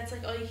sick, that's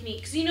like all you can eat.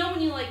 Because you know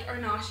when you like are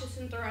nauseous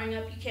and throwing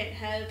up, you can't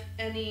have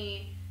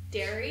any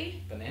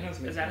dairy.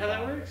 Bananas. Is that how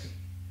that works?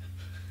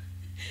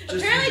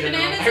 Just Apparently in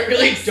general. bananas I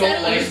really like, don't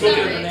settle like your I just look at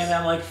a stomachs. banana,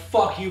 I'm like,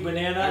 fuck you,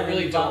 banana. I and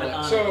really then don't vomit like-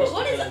 on so- it just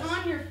What is because.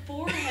 on your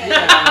forehead? Yeah.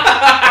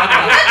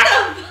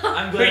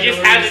 I'm We glad just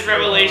Louise had this brought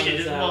revelation this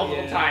just out,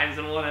 multiple yeah. times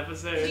in one Did you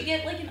episode.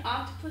 get like an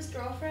octopus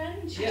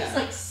girlfriend? She Yeah. just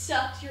like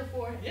sucked your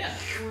forehead. Yeah.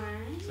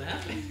 What? What's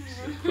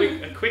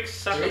happening? A quick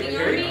suck of Very, the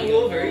very curry.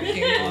 cool. Very Oh,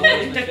 kinky.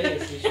 that was my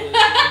face. You should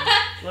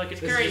have Look,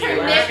 it's This curry is here. Her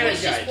We're the not nip gonna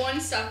was judge. just one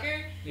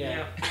sucker. seen.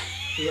 Yeah.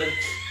 He went,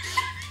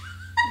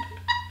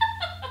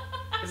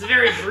 It's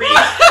very brief.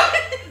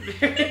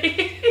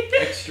 Very.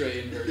 Extra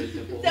inverted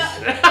nipples.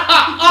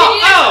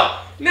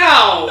 Oh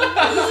no!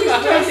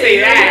 Don't say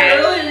that.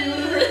 Earlier you would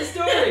have heard the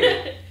story.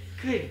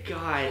 Good Can you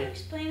God.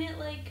 explain it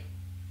like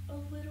a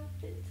little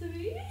bit to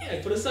me? Yeah, I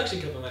put a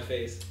suction cup on my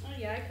face. Oh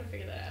yeah, I could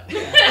figure that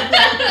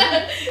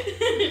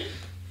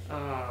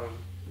out.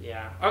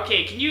 Yeah.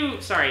 Okay. Can you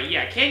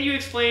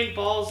explain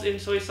balls in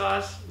soy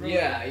sauce?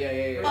 Yeah.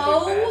 Real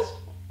Oh. quick, fast?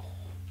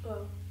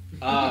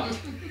 Oh.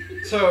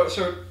 So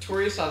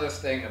Tori saw this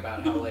thing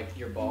about how like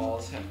your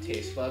balls have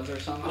taste buds or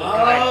something. Oh,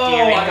 God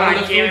damn it, One God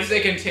of the damn foods it. they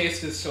can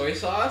taste is soy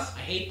sauce. I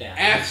hate that.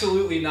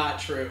 Absolutely not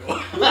true.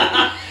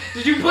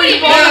 Did you put Wait,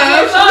 your balls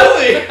Yeah, in soy sauce?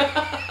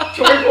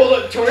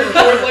 absolutely. Tori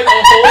poured like a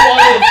whole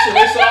lot of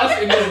soy sauce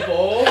into a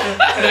bowl,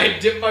 and I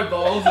dipped my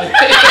balls in it.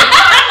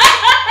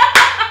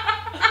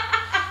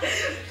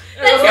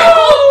 That's the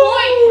whole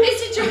point. Is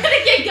to try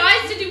to get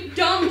guys to do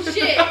dumb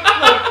shit.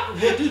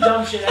 We'll do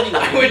dumb shit anyway.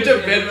 I went to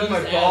bed with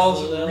my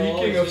balls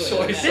reeking of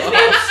soy This sauce.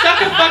 man stuck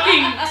a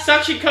fucking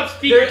suction cup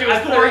speaker to I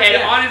his put it- forehead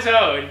yeah. on his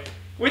own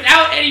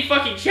without any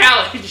fucking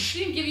challenge. She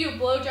didn't give you a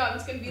blowjob.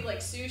 It's gonna be like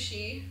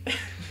sushi.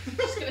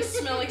 It's gonna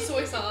smell like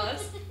soy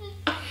sauce.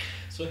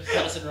 Soy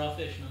sauce and raw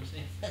fish, you know what I'm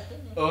saying?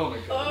 Oh my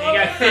god. You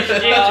got fish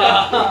ginger.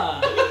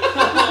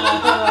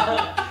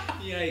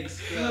 Yikes.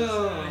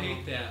 Gross. I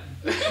hate that.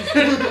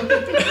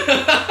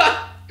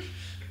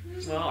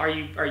 Well, are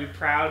you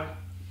proud?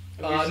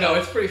 of No, yourself?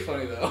 it's pretty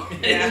funny though.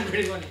 Yeah. It's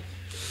pretty funny.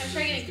 I'm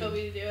trying getting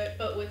Kobe to do it,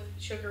 but with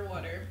sugar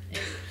water. And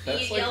That's,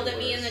 he like, yelled the at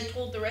me and worst. then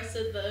told the rest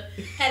of the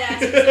head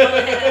asses that all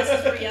the head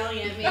asses were yelling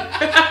at me. So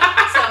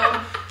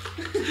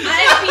I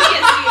have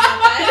PTSD about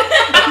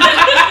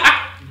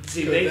that.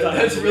 See, they thought it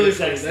That's was a really weird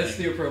funny. sex That's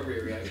thing. the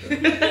appropriate reaction.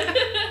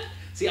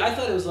 See, I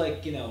thought it was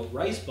like,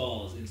 rice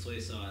balls in soy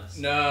sauce.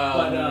 No,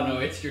 But, no,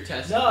 it's your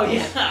testicles. No,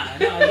 yeah.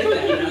 No, I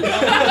get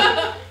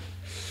that.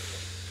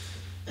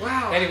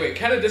 Wow. Anyway,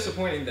 kind of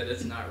disappointing that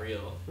it's not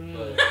real. Mm.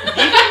 But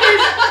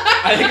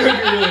I think it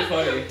would be really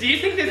funny. Do you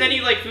think there's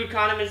any like food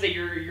condiments that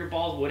your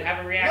balls would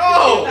have a reaction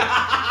No! to?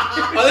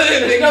 Other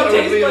than things no I would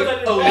taste be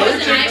buds on your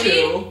allergic face.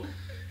 to.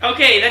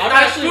 Okay, that's I'm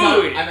not actually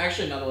food. I'm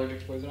actually not allergic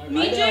to poison ivy.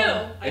 Me too.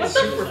 It's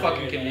super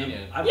fucking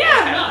convenient.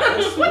 Yeah.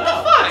 That's, What the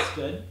wow, fuck? That's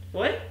good.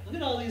 What? Look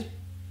at all these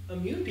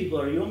immune people.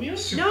 Are you immune?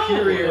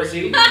 Superior No.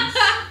 humans.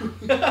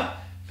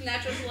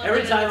 Natural selection.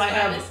 Every time at I its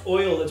have finest.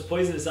 oil that's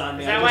poisonous on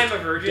me, Is that I why just I'm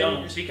a virgin?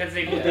 don't. Just because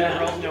the Yeah.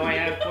 girls know I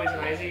have poison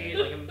ivy?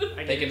 Like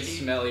I They can guarantee.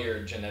 smell your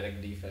genetic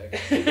defect.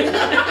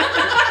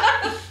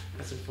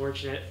 That's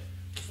unfortunate.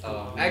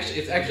 Actually,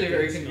 it's actually They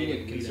very can smell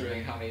convenient the weed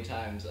considering how many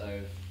times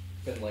I've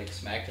been like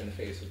smacked in the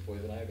face with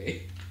poison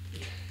ivy.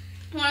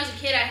 when I was a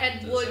kid, I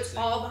had woods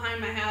all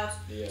behind my house.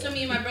 Yeah. So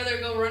me and my brother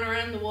would go run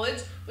around in the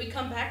woods. We'd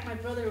come back, my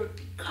brother would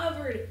be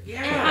covered in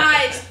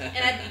hives, and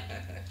I'd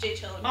be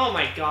chilling. Oh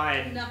my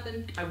god.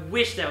 Nothing. I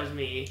wish that was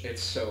me.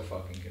 It's so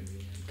fucking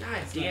convenient. God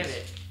damn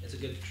it. It's a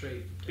good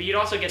trait. But you'd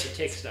also get the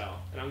ticks, though.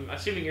 And I'm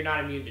assuming you're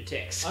not immune to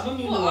ticks. I'm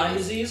immune to Lyme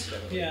disease.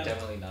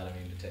 Definitely not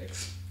immune to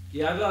ticks.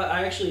 Yeah,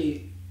 I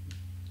actually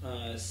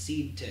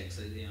seed ticks.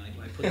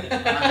 I put them.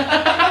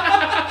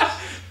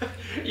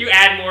 You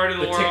add more to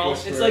the world.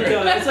 It's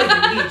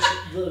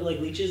like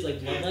leeches,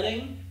 like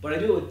bloodletting. But I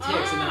do it with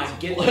ticks, and then I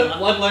get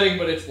bloodletting,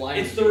 but it's Lyme.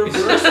 It's the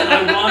reverse, and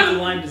I want the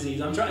Lyme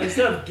disease. I'm trying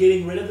instead of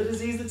getting rid of the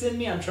disease that's in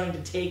me, I'm trying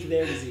to take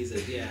their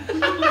diseases. Yeah.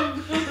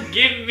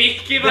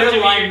 give their up to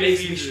Lyme me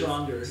makes me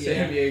stronger.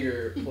 Sam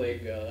Yeager,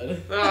 plague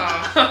god.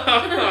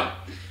 Oh.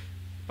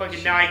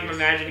 Fucking now I'm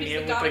imagining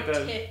him with like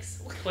the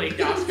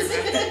plague Oscar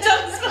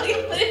mask.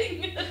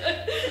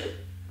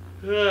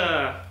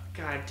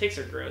 God, ticks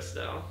are gross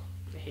though.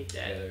 I hate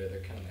that. Yeah, they're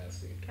kind of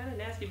nasty. Kind of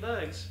nasty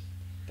bugs.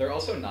 They're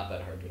also not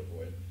that hard to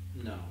avoid.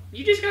 No.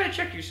 You just gotta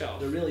check yourself.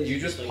 They're really you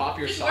just pop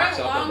your socks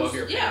up above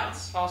your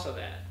pants. Also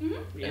that.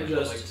 Mm-hmm. Yeah. And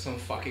just, like some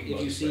fucking if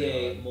you see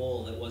a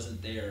mole that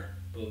wasn't there,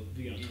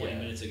 20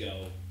 minutes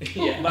ago,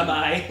 yeah. Bye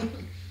bye.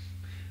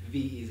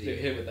 Be easy. Get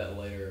hit with that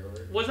layer.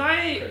 Was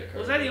I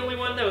the only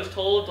one that was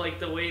told like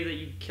the way that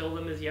you kill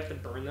them is you have to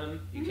burn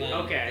them? You can.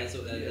 Okay.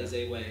 That is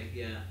a way.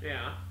 Yeah.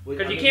 Yeah.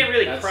 Because you can't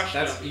really crush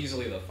them. That's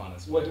easily the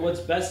funnest. What's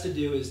best to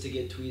do is to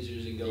get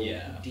tweezers and go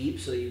deep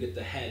so that you get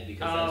the head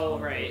because that's more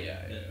right.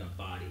 the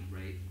body,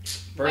 right?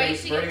 Burning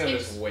them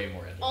is way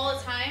more edible. All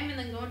the time, and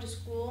then going to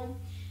school,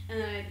 and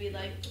then I'd be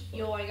like,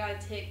 "Yo, I got a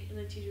tick," and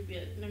the teacher would be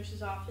at the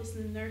nurse's office,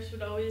 and the nurse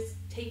would always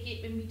take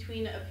it in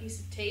between a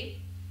piece of tape.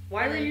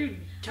 Why were you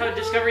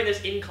discovering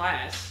this in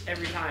class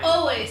every time?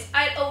 Always.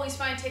 I'd always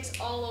find ticks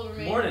all over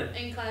me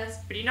in class.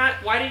 But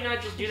why do you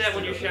not just do that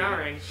when you're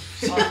showering?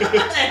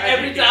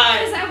 Every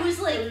time. Because I was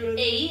like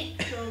 8.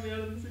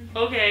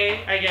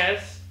 Okay, I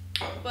guess.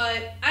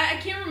 But I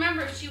can't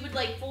remember if she would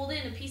like fold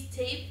it in a piece of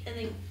tape and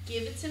then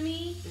give it to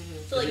me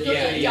to like go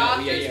to the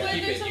doctor's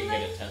with or something. You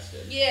can get it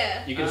tested.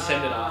 Yeah. You can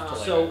send it off to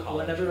like so a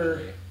college.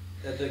 Whenever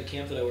at the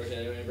camp that I worked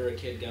at, whenever a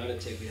kid got a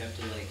tick, we'd have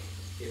to like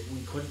if we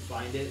couldn't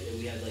find it,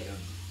 we had like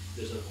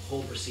there's a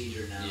whole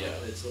procedure now.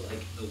 Yeah. It's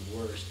like the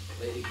worst.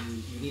 But if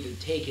you need to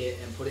take it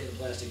and put it in a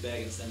plastic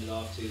bag and send it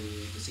off to the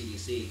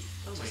CDC.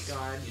 Oh my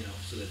god.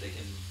 So that they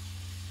can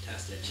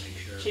test it and make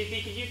sure.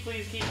 Chafee, could you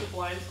please keep the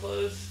blinds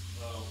closed?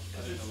 Oh,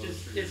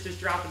 it's just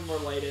dropping more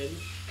light in.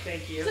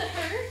 Thank you. Does it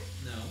hurt?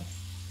 No.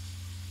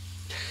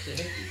 The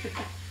hickey.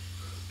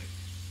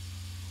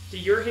 Do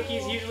your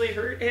hickeys usually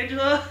hurt,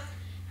 Angela?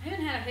 I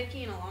haven't had a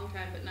hickey in a long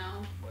time, but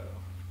no. Wow.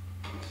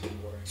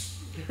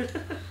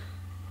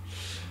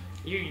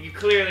 You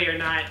clearly are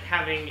not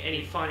having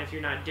any fun if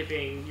you're not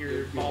dipping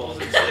your balls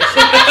in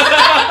solution.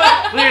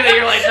 Clearly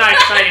you're like not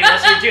excited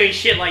unless you're doing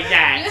shit like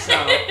that.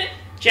 So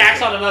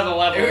Jack's on another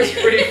level. It was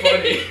pretty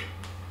funny.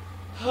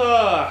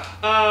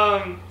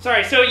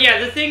 Sorry. So yeah,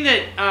 the thing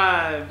that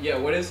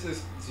what is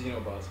this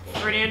Xenobots?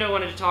 Fernando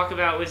wanted to talk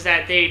about was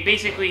that they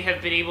basically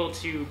have been able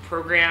to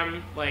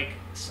program like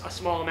a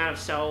small amount of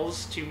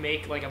cells to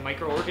make like a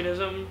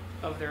microorganism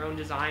of their own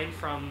design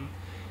from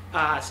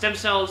stem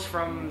cells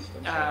from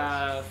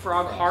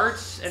frog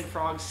hearts and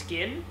frog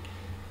skin,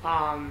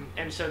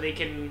 and so they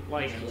can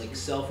like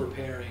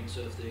self-repairing.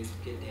 So if they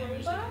get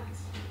damaged,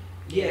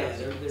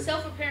 they're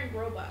self-repairing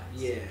robots.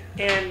 Yeah.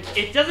 And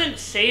it doesn't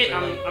say it.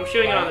 I'm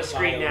showing it on the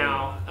screen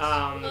now.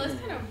 That's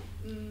kind of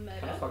meta.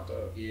 Kind of fucked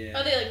up. Yeah.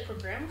 Are they like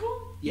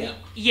programmable? Yeah.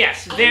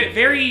 Yes.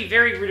 Very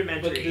very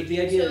rudimentary. But the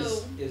idea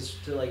is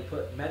to like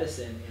put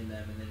medicine in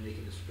them, and then they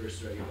can disperse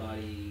throughout your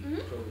body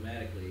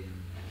programmatically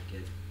and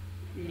get.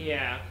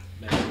 Yeah.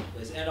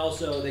 And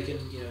also they can,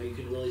 you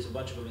can release a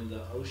bunch of them in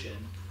the ocean,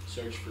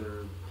 search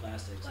for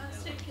plastics.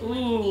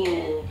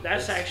 Ooh,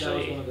 that's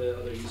actually. That was one of the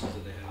other uses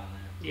that they had on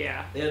there.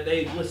 Yeah.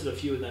 They listed a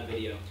few in that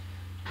video.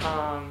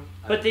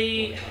 But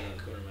they.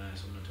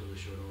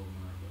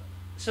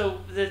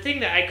 So the thing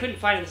that I couldn't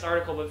find in this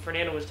article, but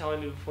Fernando was telling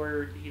me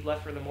before he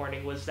left for the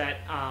morning, was that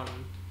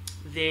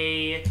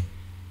they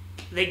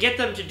get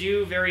them to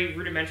do very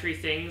rudimentary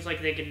things,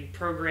 like they can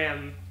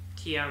program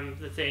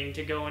the thing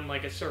to go in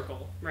like a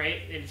circle,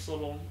 right? In its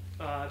little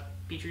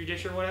petri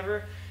dish or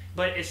whatever.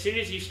 But as soon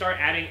as you start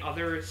adding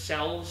other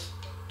cells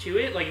to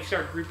it, like you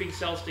start grouping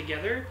cells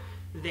together,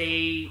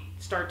 they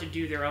start to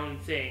do their own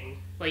thing.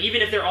 Like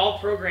even if they're all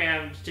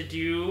programmed to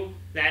do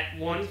that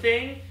one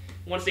thing,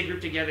 once they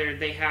group together,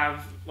 they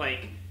have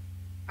like,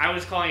 I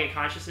was calling it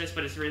consciousness,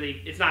 but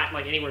it's not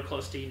like anywhere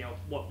close to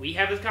what we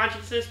have as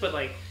consciousness, but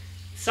like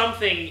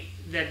something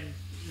that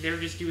they're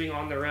just doing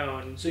on their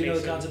own. So you know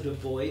the concept of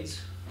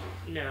voids?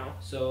 No.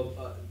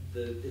 So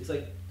it's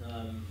like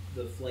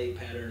the flight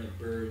pattern of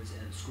birds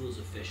and schools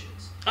of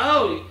fishes.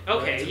 Oh,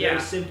 okay, it's very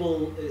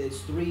simple.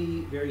 It's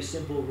 3 very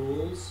simple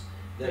rules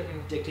that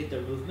dictate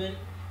their movement,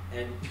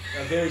 and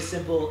a very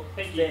simple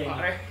thing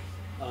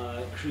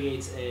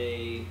creates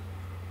a.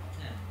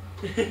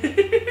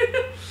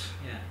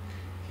 Yeah.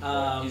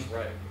 He's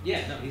right.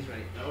 Yeah, no, he's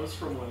right. That was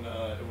from when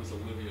it was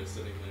Olivia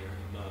sitting there,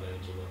 not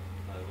Angela.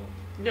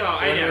 No,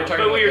 I know.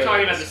 But we were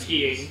talking about the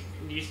skiing.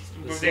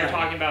 They were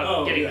talking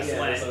about getting the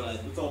sled.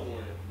 It's all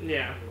boring.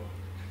 Yeah.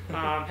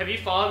 Have you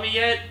followed me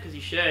yet? Because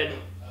you should.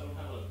 I don't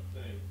have a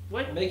thing.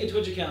 What? Make a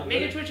Twitch account.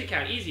 Make a Twitch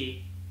account.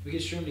 Easy. We can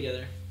stream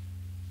together.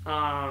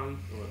 All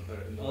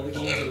the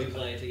games that we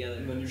play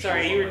together.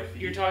 Sorry,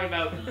 you're talking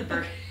about.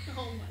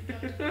 Oh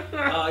my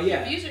god.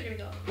 Yeah. Views are gonna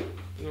go.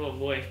 Oh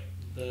boy.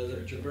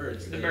 The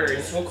birds. The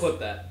birds. We'll clip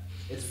that.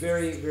 It's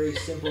very, very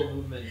simple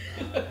movement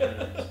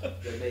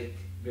that make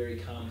very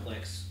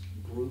complex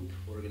group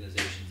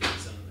organizations. I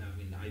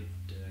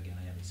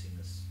haven't seen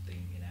this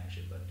thing in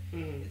action, but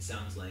it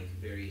sounds like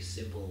very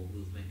simple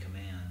movement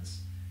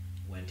commands,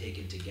 when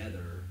taken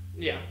together,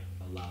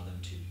 allow them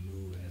to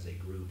move as a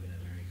group in a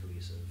very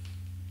cohesive.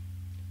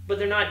 But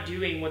they're not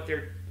doing what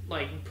they're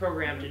like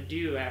programmed to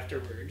do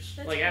afterwards.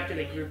 That's like after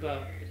really they group weird.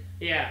 up.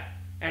 Yeah,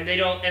 and they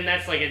don't, and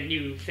that's like a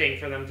new thing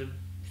for them to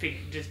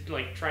just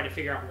like try to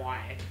figure out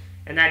why.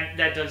 And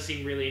that does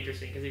seem really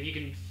interesting, because if you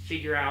can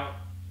figure out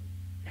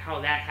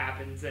how that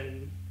happens,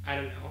 then I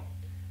don't know.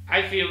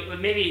 I feel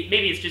maybe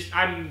it's just,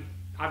 I'm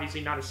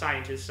obviously not a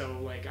scientist, so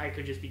like I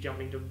could just be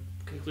jumping to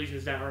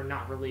conclusions that are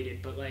not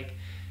related, but like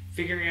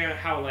figuring out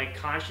how like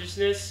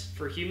consciousness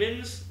for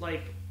humans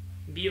like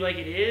be like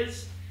it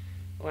is,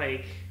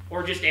 like,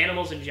 or just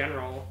animals in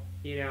general,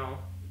 you know,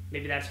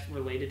 maybe that's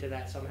related to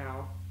that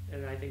somehow,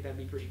 and I think that'd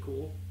be pretty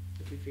cool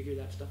if we figure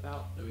that stuff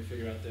out. That we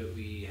figure out that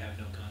we have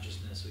no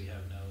consciousness, we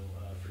have no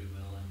free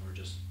will, and we're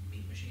just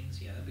meat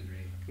machines. Yeah, that'd be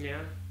great. Yeah.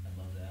 I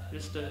love that.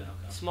 Just a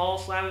small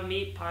slab of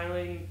meat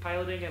piloting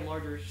a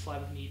larger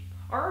slab of meat.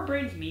 Are our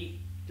brains meat?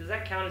 Does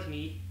that count as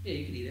meat? Yeah,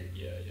 you could eat it.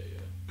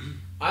 Yeah.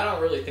 I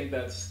don't really think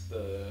that's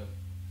the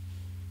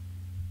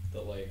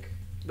like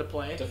the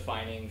play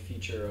defining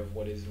feature of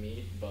what is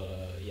meat,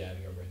 but yeah, I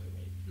think our brains are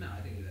meat. No,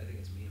 I think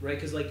it's meat, right?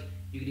 Because like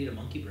you could eat a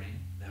monkey brain.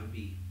 That would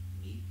be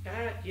meat.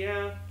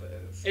 Yeah.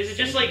 Is it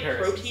just like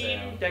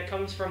protein that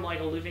comes from like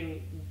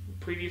a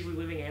previously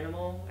living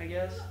animal, I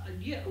guess?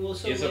 Yeah, well,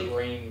 so is a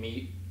brain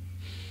meat?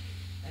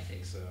 I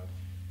think so.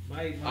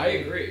 I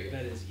agree.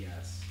 That is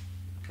yes.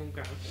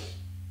 Okay.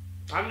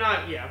 I'm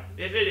not. Yeah.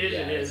 If it is, yeah,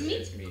 it is.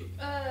 It's meat.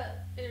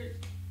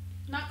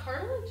 Not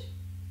cartilage.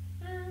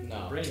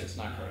 No, brain it's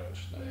not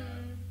cartilage. No,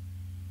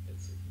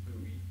 it's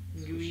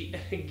gooey.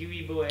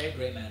 Gooey boy.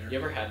 Gray matter. You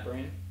ever had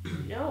brain?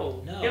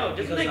 No.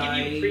 Doesn't that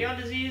give you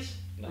prion disease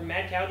or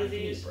mad cow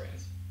disease?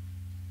 Brains.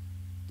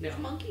 No. It's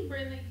monkey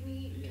brain that can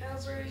eat cow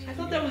brain. I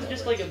thought that was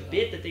just like a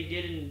bit that they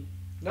did in.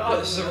 No,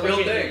 this is a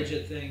real thing.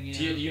 Thing, yeah.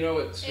 Do you know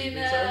what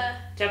sweetmeats are?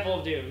 Temple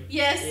of Doom.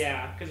 Yes.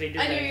 Yeah, because they did.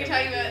 I that knew you were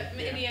talking about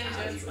Indiana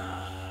Jones.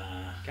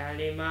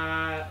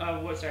 Kalima. Oh,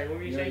 what? Sorry, what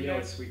were you saying? You know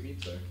what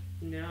sweetmeats are?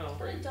 No.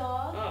 A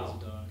dog. Oh.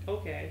 It's a dog.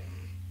 Okay.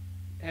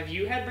 Have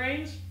you had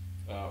brains?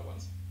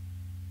 Once.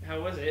 How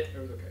was it? It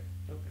was okay.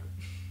 Okay.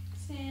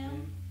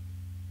 Sam.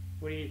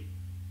 What do you?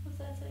 What's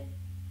that say?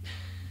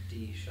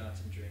 D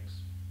shots and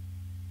drinks.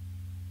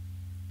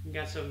 You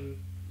got some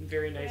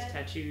very nice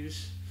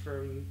tattoos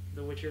from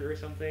The Witcher or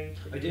something?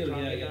 I do,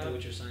 yeah, I got the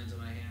Witcher signs on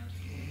my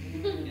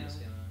hand. Yes,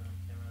 yeah,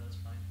 that's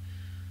fine.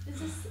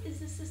 Is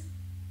this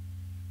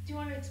do you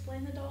want to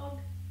explain the dog?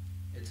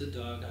 It's a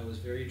dog. I was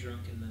very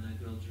drunk and then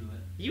I girl drew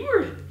it. You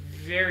were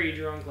very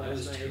drunk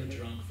last night. I was too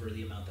drunk for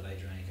the amount that I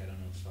drank. I don't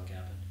know what the fuck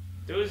happened.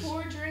 Those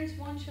 4 drinks,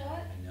 1 shot?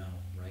 I know,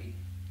 right?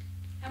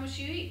 How much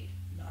do you eat?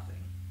 Nothing.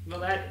 Well,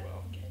 that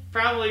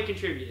probably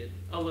contributed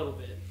a little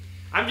bit.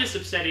 I'm just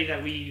upsetting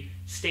that we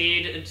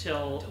stayed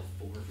until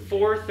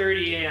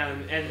 4:30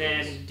 a.m. and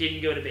then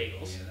didn't go to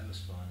bagels. Yeah, that was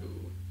fun.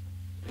 Ooh.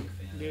 Big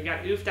fan. We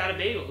got oofed out of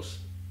bagels.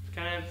 It's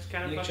kind of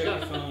fucked check up.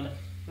 Your phone.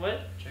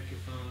 What? Check your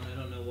phone. I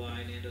don't know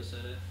why Nando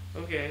said it.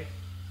 Okay.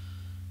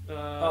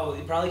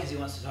 Probably because he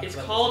wants to talk about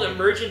it's called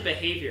emergent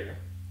behavior.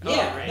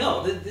 Yeah, right?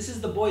 no, this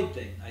is the Boyd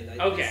thing.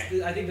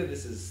 Okay. I think that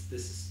this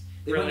is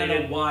they Related. want to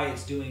know why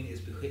it's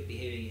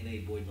behaving in a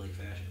Boyd-like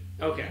fashion.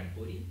 Okay.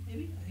 Boydian,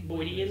 maybe? I think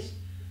Boydian?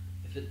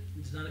 If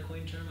it's not a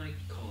coin term, I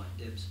call it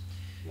dibs.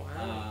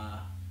 Wow.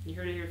 You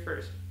heard it here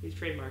first. He's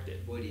trademarked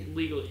it. Boydian.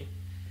 Legally.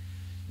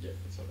 Yeah,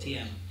 that's what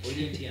TM.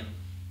 Boydian TM.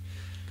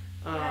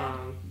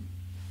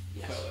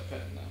 Yes. File that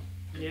pen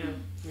now. Yeah.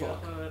 Fuck.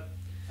 Yeah,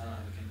 I don't have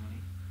a pen money.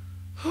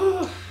 I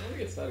don't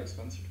think it's that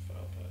expensive to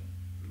file a pen.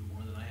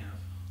 More than I have.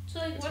 So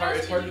like, It's what hard,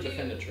 else it's hard did to you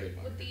defend a do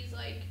trademark. with these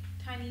like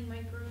tiny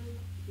micro?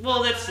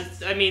 well,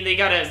 that's. I mean, they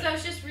gotta. So I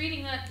was just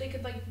reading that they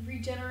could like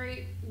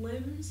regenerate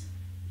limbs.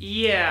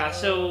 Yeah.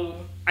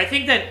 So I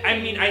think that. I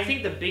mean, I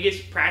think the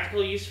biggest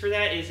practical use for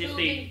that is if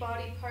Building they.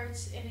 body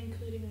parts and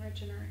including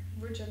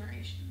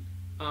regeneration.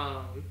 What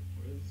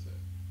is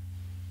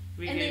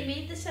it? And they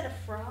made this out of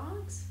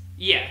frogs?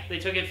 Yeah, they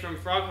took it from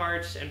frog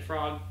hearts and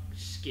frog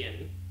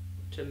skin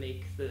to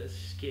make the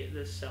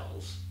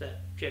cells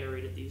that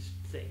generated these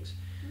things.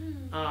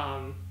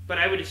 But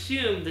I would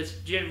assume this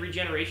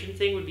regeneration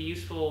thing would be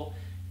useful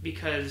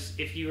because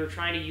if you were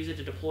trying to use it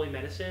to deploy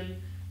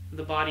medicine,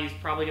 the body is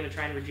probably going to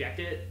try and reject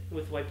it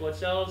with white blood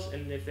cells,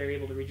 and if they're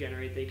able to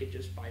regenerate, they could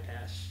just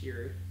bypass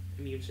your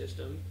immune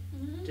system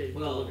to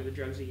deliver the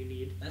drugs that you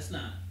need. That's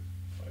not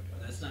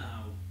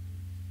how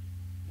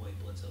white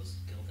blood cells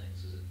kill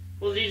things, is it?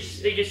 Well, they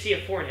just see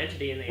a foreign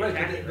entity and they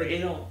attack it, right? But they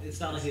don't. It's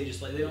not like they just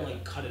they don't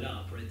like cut it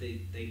up, right?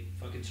 They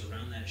fucking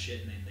surround that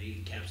shit and then they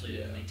encapsulate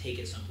it and they take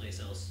it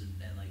someplace else and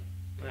like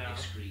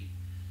excrete.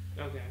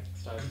 Okay.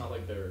 It's not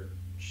like they're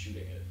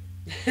shooting it.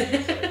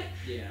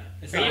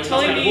 It's Are you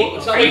telling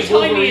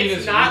me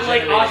it's not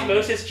like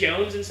Osmosis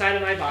Jones inside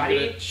of my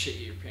body? Shit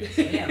your pants.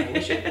 Yeah, I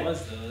wish it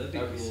was though. That'd be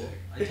cool. Sick.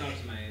 I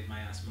talked to my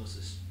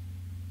Osmosis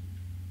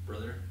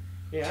brother.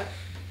 Yeah.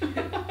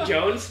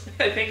 Jones,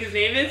 I think his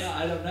name is.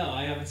 I don't know.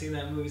 I haven't seen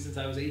that movie since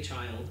I was a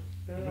child.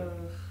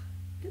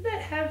 Did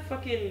that have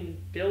fucking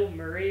Bill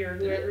Murray or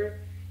whoever?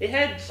 It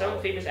had some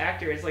famous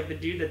actor as like the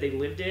dude that they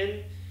lived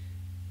in,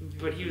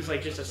 but he was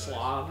like just a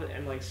slob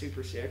and like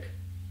super sick.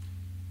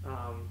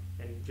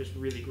 And just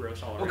really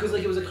gross all around. Oh, because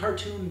like it was a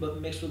cartoon but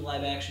mixed with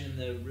live action in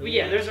the real. Well,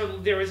 yeah, there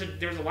was a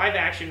live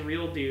action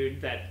real dude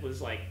that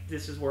was like,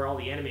 this is where all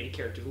the animated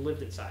characters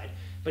lived inside,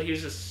 but he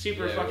was a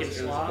super fucking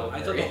slob.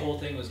 I thought the whole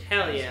thing was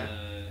hell yeah.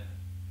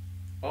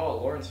 Oh,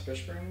 Lawrence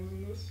Fishburne was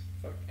in this.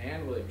 Fuck,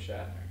 and William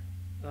Shatner.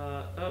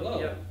 Whoa.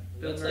 Yeah.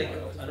 That's like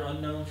an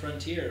unknown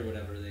frontier or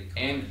whatever they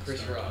call it. And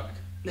Chris Rock.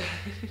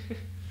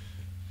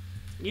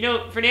 You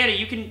know, Fernanda,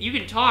 you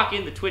can talk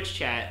in the Twitch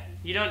chat.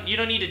 You don't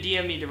need to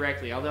DM me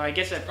directly, although I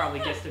guess that probably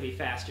gets to be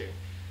faster.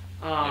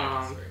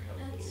 I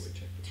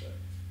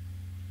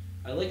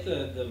like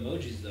the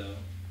emojis though.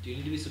 Do you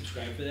need to be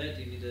subscribed for that?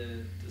 Do you need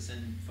to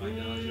send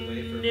 $5 your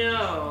way for?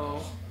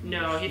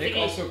 No. He Nick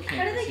also can't.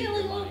 How do they get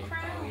like a little Oh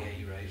crown? yeah,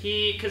 you're right.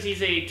 Because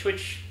he's a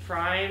Twitch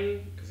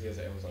Prime. Because he has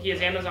Amazon. He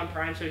has Amazon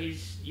Prime, so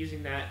he's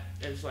using that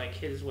as like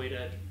his way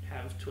to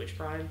have Twitch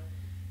Prime.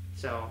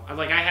 So I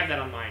have that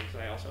on mine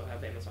because I also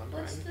have Amazon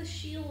Prime. What's the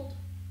shield?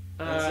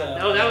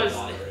 No, that was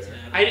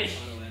I didn't.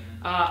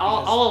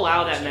 I'll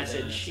allow that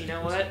message. You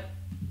know what?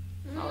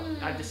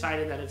 I've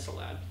decided that it's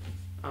allowed.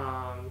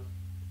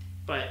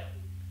 But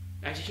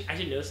I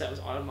didn't notice that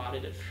was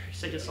automated at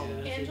first. I just saw the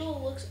message. Angela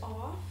looks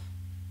off.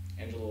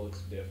 Angela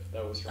looks diff.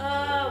 That was from.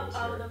 That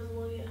was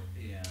Olivia.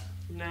 Yeah.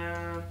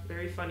 Nah,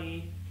 very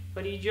funny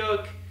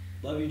joke.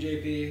 Love you,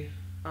 JP.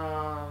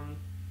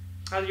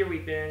 How's your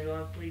week been,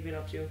 Angela? What have you been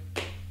up to?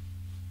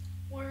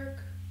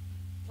 Work.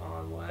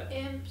 On what?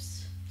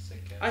 Imps.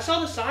 I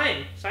saw the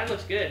sign. Sign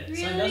looks good.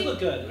 Really? Sign does look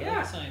good. Yeah. I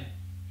like the sign.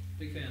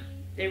 Big fan.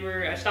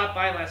 I stopped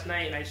by last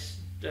night and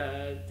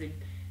did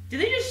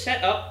they just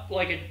set up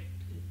like a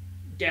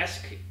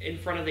desk in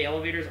front of the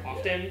elevators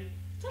often?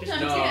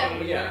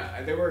 Sometimes,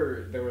 yeah. They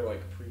were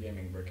like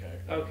pre-gaming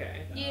brickhead.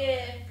 Okay.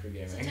 Yeah.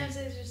 Pre-gaming. Sometimes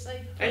it's just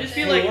like. I just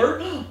feel like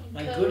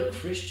my good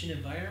Christian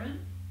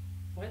environment.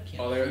 What?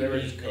 They were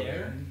just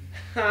there.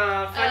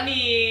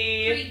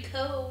 Funny.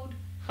 Pre-code.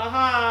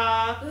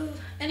 Haha.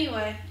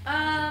 Anyway,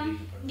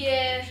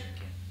 yeah.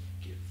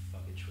 Get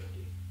fucking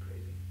Swifty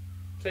crazy.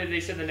 So they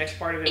said the next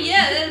part of it.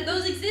 Yeah,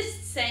 those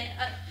exist. The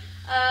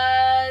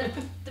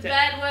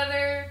bad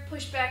weather,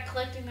 pushback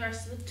collecting the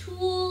rest of the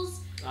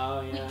tools.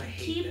 Oh yeah. We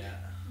keep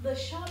the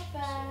shop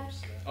back.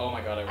 Oh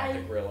my god, I want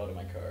the grill out of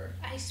my car.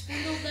 I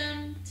swindled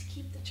them to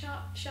keep the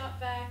shop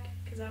back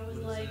because I was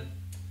like.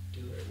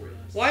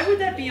 Why would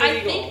that be illegal? I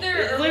think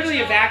they're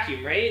literally a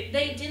vacuum, right?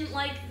 They didn't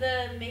like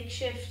the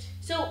makeshift.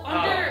 So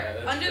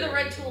under the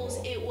red tools,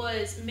 it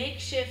was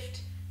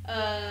makeshift.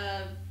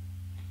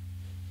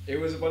 It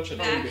was a bunch of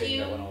vacuum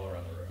that went all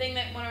around the room. Thing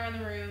that went around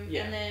the room,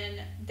 yeah. And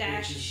then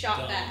dash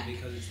shop back.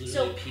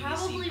 So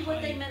probably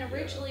what they meant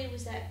originally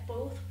was that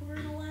both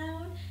weren't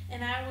allowed,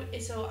 and I went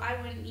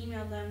and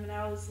emailed them, and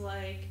I was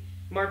like,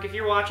 Mark, if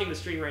you're watching the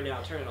stream right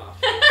now, turn it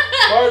off.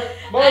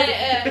 Mark.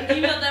 I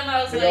emailed them.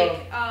 I was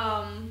like,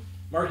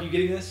 Mark, you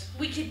getting this?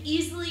 We could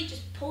easily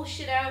just pull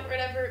shit out or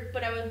whatever,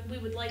 but we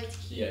would like to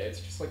keep. Yeah, it's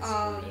just like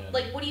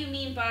like, what do you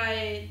mean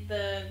by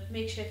the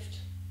makeshift?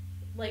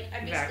 Like,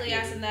 I basically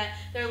asked them that.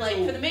 They're like,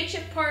 for the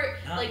makeshift part,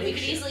 like, we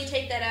could easily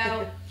take that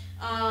out.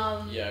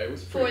 Yeah, it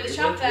was for the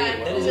shop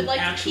vac, we would like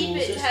to keep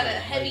it to have a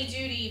heavy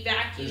duty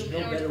vacuum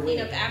in order to clean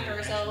up after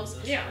ourselves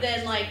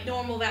than like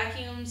normal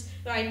vacuums.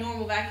 By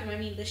normal vacuum, I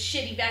mean the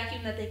shitty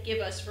vacuum that they give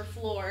us for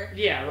floor.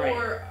 Yeah, right.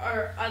 Or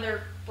our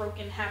other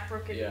half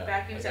broken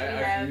vacuums that we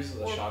have. I've used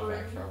the shop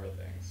vac for other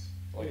things,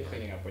 like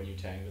cleaning up when you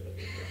tang with it.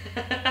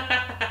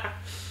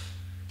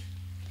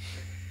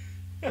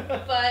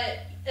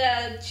 But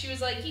she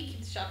was like, "You keep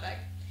the shop vac."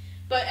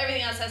 But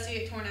everything else has to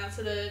get torn out,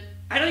 so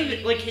I don't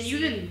even, like, can you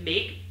even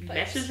make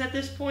messes at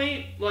this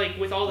point? Like,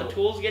 with all the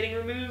tools getting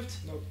removed?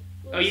 Nope.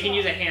 Oh, you can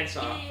use a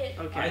handsaw. Yeah.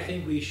 Okay. I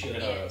think we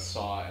should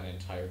saw an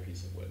entire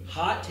piece of wood.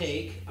 Hot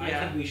take, I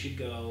think we should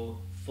go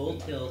full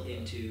tilt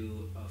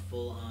into a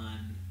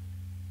full-on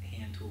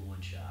hand tool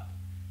wood shop.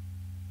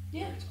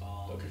 Yeah. It's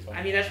all...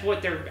 I mean, that's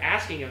what they're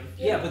asking of.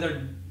 Yeah, but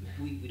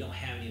we don't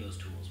have any of those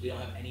tools. We don't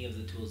have any of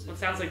the tools. Well, it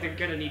sounds like they're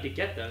going to need to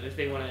get them if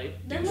they want to...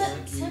 Then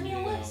send me a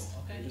list.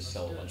 Okay, just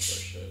sell a bunch of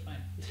shit.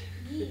 Fine.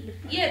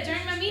 Yeah,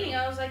 during my meeting,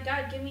 I was like,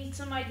 God, give me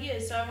some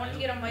ideas. So I wanted to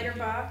get a miter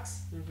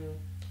box.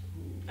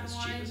 That's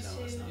cheap as hell.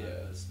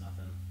 That's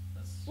nothing.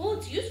 Well,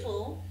 it's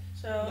useful.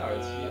 So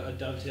a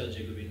dovetail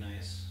jig would be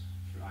nice.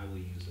 I will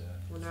use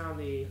that. We're now on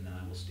the. And then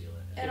I will steal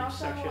it. And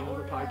also, section of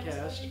the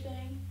podcast.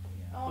 Everything.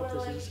 Yeah. I want to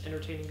this is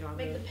entertaining content.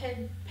 make the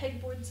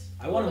pegboards.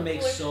 I want to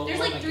make so. There's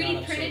like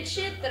 3D printed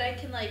shit that I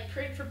can like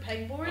print for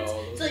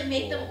pegboards to like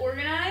make them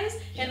organized.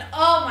 And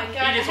oh my god,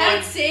 I had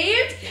it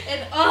saved,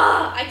 and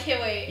I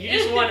can't wait. You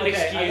just want an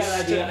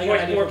excuse to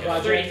put more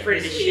 3D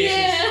printed shit.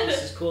 Yeah.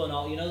 This is cool and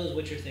all. You know those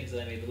Witcher things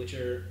that I made, the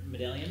Witcher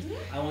medallions?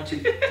 I want to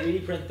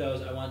 3D print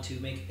those. I want to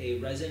make a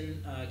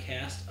resin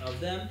cast of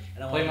them,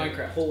 and I want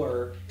to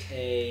pour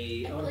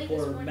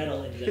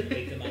metal into them and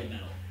make them out of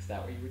metal. Is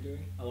that what you were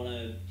doing?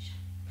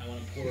 I want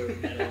to pour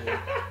metal.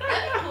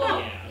 Cool.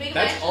 Yeah.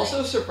 That's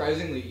also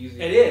surprisingly easy.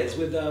 It is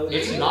with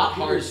it's not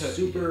hard to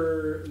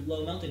super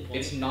low melting point.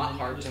 It's not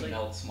hard to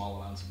melt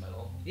small amounts of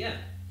metal. Yeah.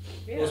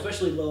 Well,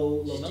 especially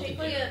low melting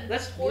point.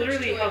 That's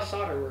literally how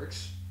solder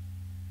works.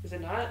 Is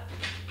it not?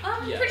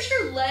 I'm pretty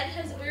sure lead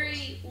has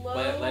very low.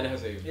 Lead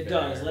has a. It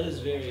does. Lead is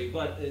very,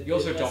 but you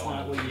also that's don't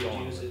not want what to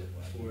you use it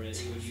for.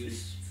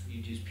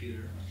 You'd use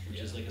pewter,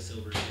 which is like a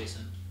silver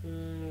adjacent.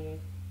 I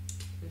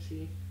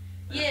see.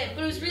 Yeah,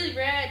 but it was really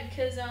rad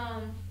because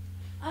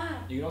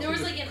there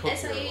was like an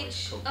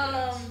SIH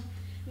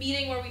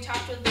meeting where we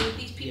talked with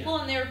these people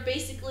and they were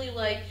basically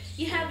like,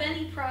 you have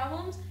any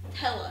problems,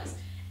 tell us.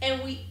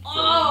 And we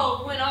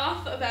all went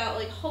off about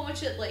like a whole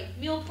bunch of like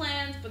meal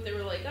plans, but they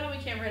were like, oh,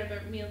 we can't write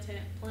about meal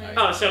plans.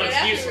 Oh, so it's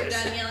after useless. We're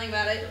done yelling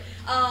about it.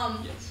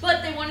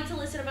 But they wanted to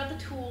listen about the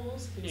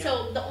tools. Yeah.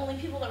 So the only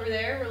people that were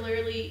there were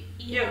literally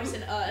Enos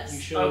and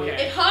us.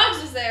 Okay. If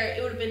Hogs was there,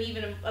 it would have been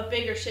even a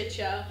bigger shit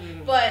show.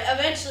 But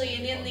eventually,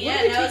 in the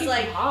end, I was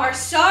like, our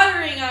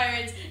soldering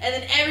irons, and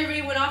then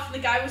everybody went off, and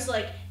the guy was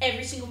like,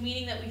 every single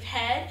meeting that we've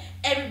had,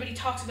 everybody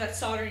talks about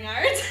soldering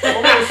irons.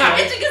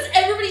 It's because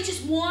everybody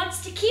just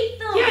wants to keep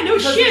them. Yeah, no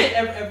shit.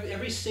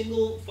 Every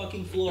single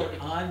fucking floor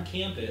on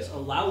campus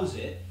allows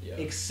it,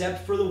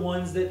 except for the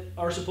ones that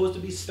are supposed to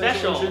be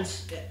special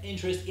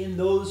interest in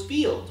those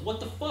fields. What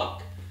the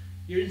fuck?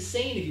 You're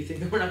insane if you think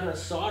that we're not going to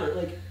solder.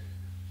 Like,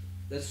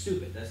 that's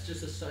stupid. That's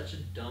just such a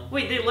dumb.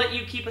 Wait, they let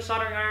you keep a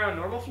soldering iron on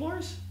normal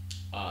floors?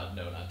 No,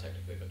 not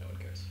technically, but no one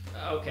cares.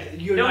 Okay.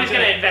 Nobody's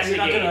going to investigate.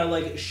 You're not going to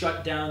like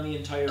shut down the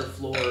entire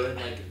floor and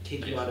like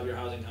kick you out of your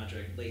housing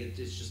contract. Like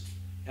it's just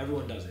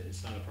everyone does it.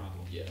 It's not a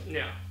problem. Yeah.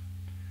 Yeah.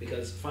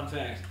 Because fun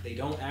fact, they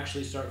don't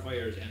actually start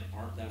fires and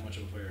aren't that much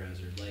of a fire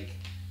hazard. Like,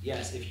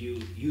 yes, if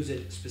you use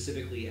it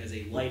specifically as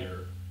a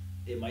lighter,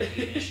 it might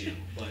be an issue,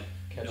 but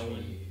no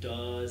one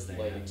does that.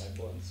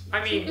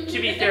 I mean, to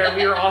be fair,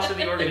 we were also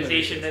the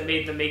organization that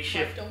made the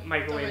makeshift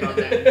microwave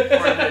oven, or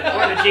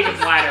the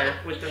Jacob's ladder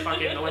with the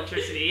fucking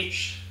electricity.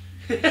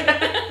 Shut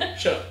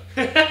up.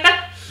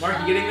 Mark,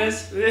 you getting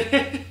this?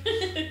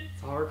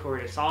 It's all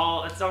recorded. It's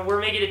all. We're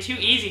making it too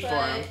easy for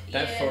him.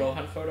 That photo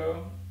hunt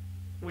photo.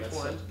 Which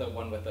one? The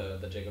one with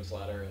the Jacob's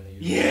ladder and the.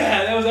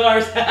 Yeah, that was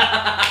ours.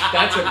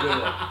 That's a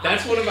good one.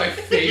 That's one of my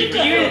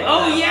favorite.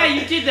 Oh yeah,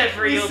 you did that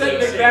for you.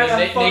 Set the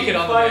back on naked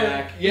on the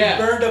back. Yeah.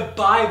 You burned a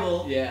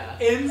Bible. Yeah.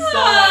 Inside. It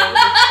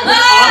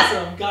was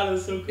awesome. God, it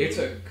was so cool. It's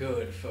a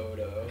good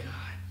photo.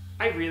 God,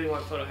 I really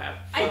want photo half.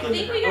 I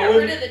think we got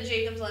rid of the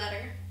Jacob's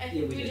ladder. I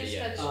think we just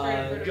got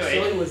straight rid of it.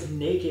 Sully was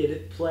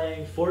naked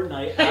playing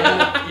Fortnite.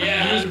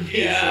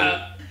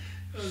 Yeah.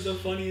 That was the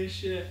funniest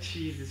shit.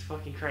 Jesus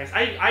fucking Christ.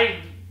 I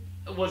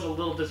was a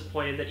little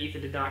disappointed that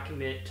Ethan did not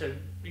commit to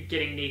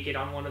getting naked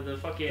on one of the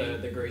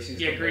fucking the Gracie's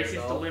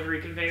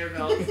delivery conveyor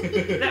belts.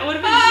 That would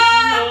have been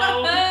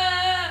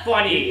so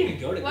funny.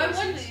 Why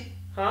wouldn't he?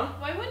 Huh?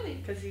 Why wouldn't he?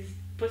 Because he's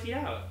pussied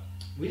out.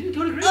 We didn't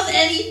go to Gracie's. Of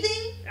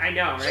anything? I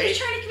know, right? She was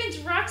trying to convince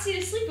Roxy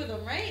to sleep with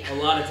him, right? A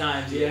lot of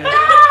times, yeah.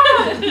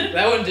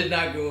 That one did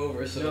not go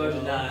over so well. No,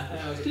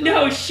 it did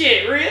not. No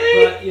shit,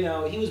 really? But, you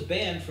know, he was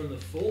banned from the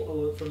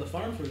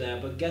farm for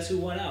that, but guess who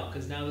won out?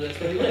 Because now that's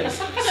where he lives.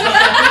 Look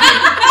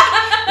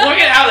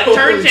at how the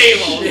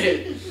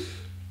turntables.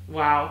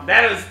 Wow,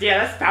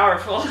 that's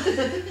powerful.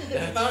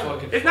 That's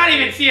fucking. It's not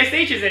even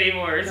CSH's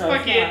anymore. It's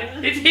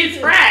it's his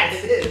frat.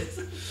 It is.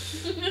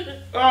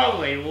 Oh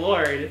my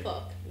lord.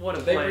 Fuck. What a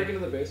Did they break into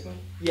the basement?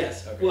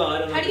 Yes. Okay. Well, I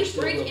don't know. How do you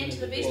break into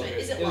the basement?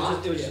 Is it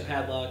locked? It was just a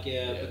padlock,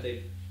 but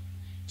they.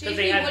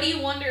 JP, what are you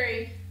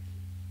wondering?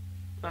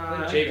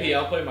 JP,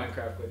 I'll play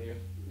Minecraft with you.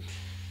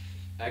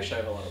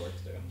 Actually, I have a lot of work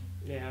to do.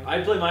 Yeah. I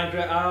play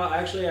Minecraft.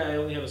 Actually, I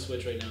only have a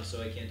Switch right now, so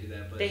I can't do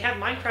that. But they have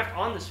Minecraft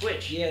on the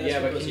Switch.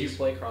 Yeah, but can you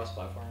play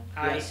cross-platform?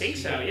 I think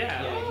so.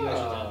 Yeah.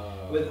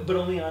 Yeah, but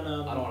only on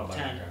I don't want to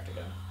buy 10. Minecraft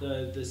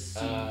again. The C#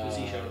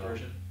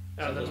 version.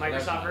 Oh, the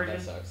Microsoft version.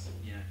 That sucks.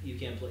 Yeah, you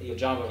can't play the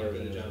Java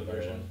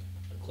version.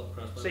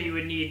 So you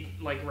would need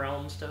like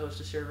Realms to host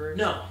a server?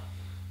 No,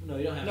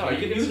 you don't have to. No,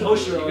 you can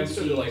host your own C++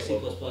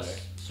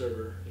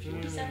 server if you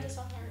want. Send us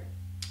on art.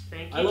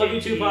 Thank you. I love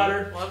you too,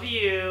 Potter. Love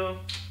you.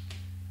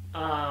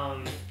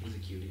 He's a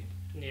cutie.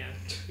 Yeah,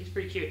 he's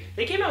pretty cute.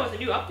 They came out with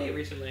a new update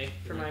recently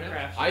for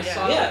Minecraft. I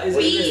saw. Yeah,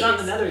 it's not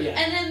the Nether yet.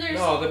 And then there's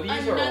the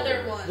bees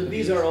another one. The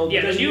bees are old.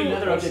 Yeah, there's the new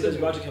Nether update that's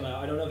about to come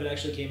out. I don't know if it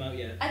actually came out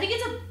yet. I think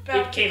it's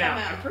about to come out.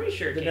 I'm pretty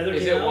sure the Nether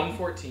is came it out.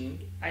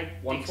 1.14? I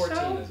 114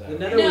 so? is that?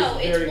 No,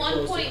 it's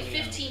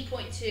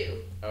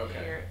 1.15.2.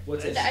 Okay.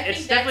 What's it?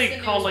 It's definitely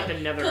called like the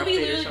Nether Kobe update or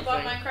literally something.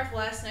 bought Minecraft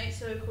last night,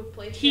 so we could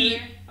play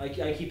together.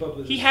 I keep up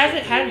with. He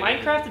hasn't had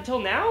Minecraft until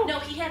now. No,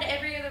 he had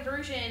every other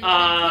version. And he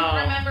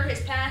couldn't remember his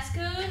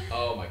passcode.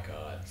 Oh my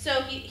god.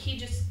 So he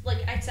just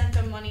like I sent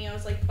him money. I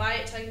was like, buy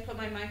it so I can put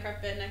my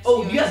Minecraft bed next to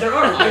Oh yours. yeah, there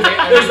are.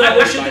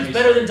 There's shit that's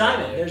better than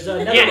Diamond. There's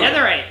Netherite. Yeah,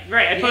 Netherite.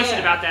 Right, I posted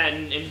about that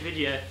in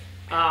Nvidia.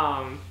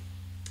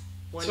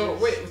 So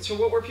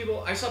what were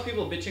people? I saw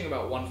people bitching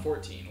about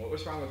 114. What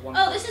was wrong with 114?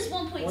 Oh, this is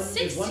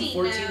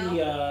 1.16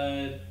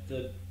 now.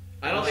 The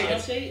I don't think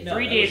it's update. No,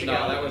 3 days ago.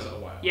 No, that was a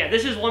while. Yeah,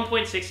 this is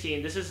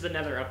 1.16. This is the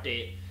Nether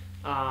update.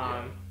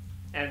 And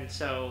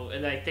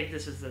I think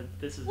this is the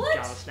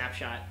Java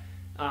snapshot.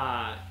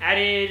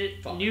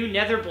 Added new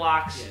Nether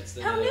blocks.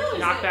 Yeah, How new is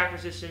it? Knockback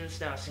resistance,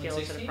 now scale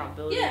set of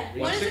probability. Yeah,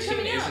 when is it 116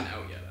 coming out? isn't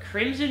out yet.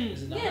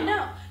 Crimson.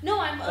 No,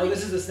 I'm. Oh,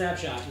 this is the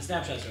snapshot. The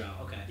snapshots are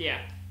out. Okay. Yeah.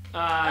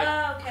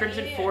 Okay,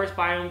 Crimson yeah. Forest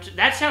biome.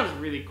 That sounds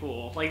really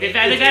cool. Like they've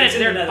added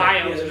their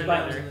biomes in the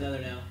biomes Nether. in the Nether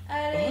now.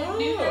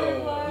 New Nether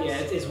blocks. Yeah,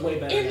 it's way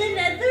better. In the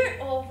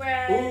Nether,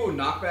 alright. Ooh,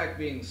 knockback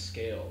being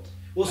scaled.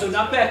 Well, so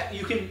knockback,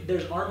 you can.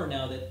 There's armor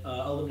now that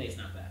eliminates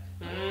knockback.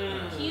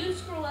 Can you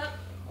scroll up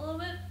a little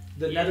bit?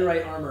 The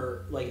Netherite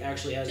armor like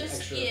actually has Just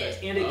extra it. effects,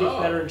 and it gives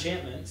better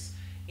enchantments,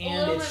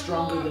 and it's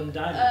stronger than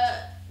diamonds.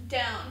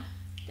 Down.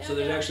 So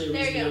there's actually a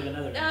reason to go to the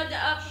Nether.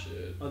 Up.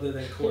 Shit. Other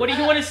than quartz. What do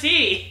you want to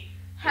see?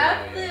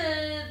 Have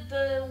the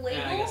label.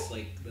 Yeah, I guess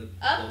like the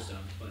Up. glowstone,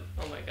 but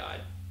Oh my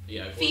god.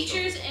 Yeah.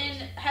 Features and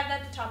have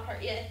that the top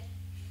part. Yeah.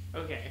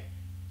 Okay.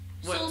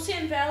 Soul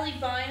Sand Valley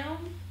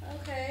biome.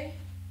 Okay.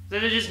 So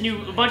there's just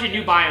a bunch of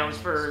new biomes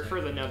for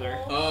the Nether.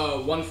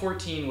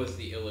 114 was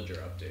the Illager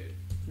update.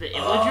 The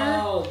Illager?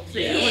 Oh,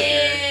 The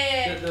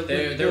yeah. They're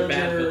bad villager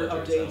villagers,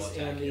 updates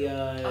they'll and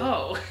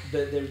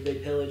attack they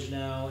pillage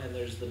now, and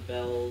there's the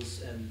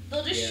bells and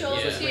they'll just show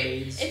up to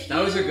raids. if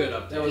That was a good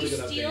update. That was a you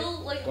good steal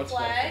update. like a What's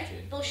flag,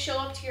 115? they'll show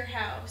up to your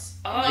house.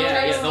 Oh, and they'll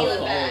try to Yeah, steal they'll it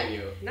follow back.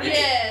 you. Nice.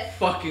 Yeah.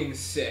 Fucking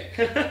sick.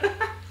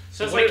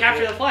 So it's like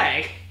capture the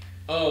flag.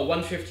 Oh,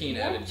 115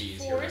 added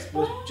bees. You're right. Forest It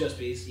was ball? just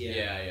bees, yeah.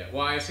 Yeah.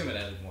 Well, I assume it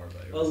added more,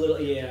 but it A was, little,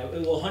 yeah.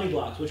 Well, honey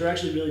blocks, which are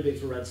actually really big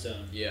for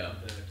redstone. yeah.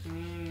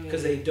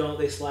 Because they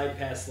slide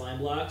past slime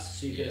blocks,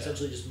 so you can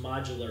essentially just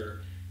modular,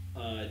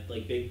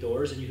 like big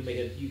doors, and you can make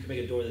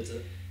a door that's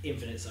an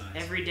infinite size.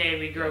 Every day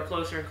we grow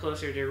closer and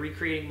closer to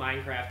recreating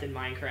Minecraft in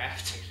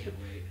Minecraft I can't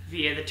wait.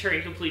 via the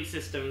Turing Complete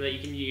system that you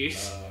can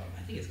use.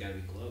 I think it's got to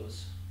be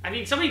close. I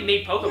mean, somebody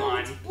made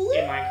Pokemon it's blue.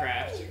 in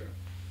Minecraft,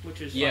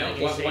 which was Yeah,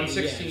 fun.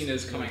 116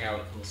 is coming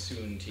out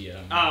soon, TM.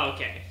 Oh,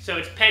 okay. So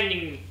it's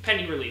pending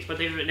release, but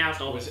they've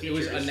announced all the It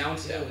was features.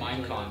 announced at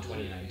Minecon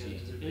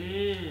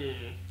 2019.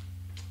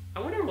 I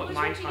wonder what Which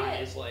one did you Minecon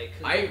get? is like.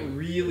 I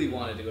really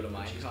wanted to go to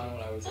Minecon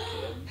when I was a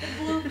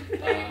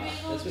kid.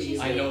 That's what you.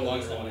 I no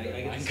longer want to go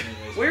to I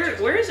Minecon.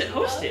 Where is it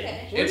hosted?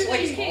 Okay. It's Where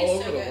like did you all get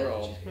over so the good?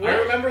 world. What? I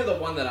remember the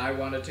one that I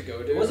wanted to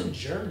go to. It wasn't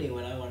Germany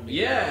when I wanted to go.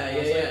 Yeah, I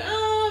was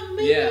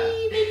yeah,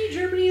 like, maybe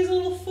Germany is a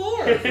little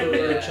far for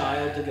a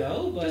child to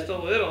go, but Just a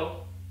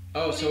little.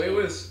 Oh, so it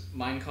was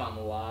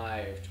Minecon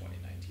Live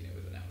 2019. It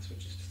was announced,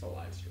 which is just a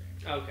live stream.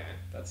 Okay.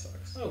 That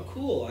sucks. oh,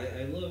 cool.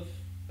 I love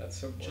That's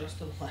so boring.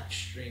 just a live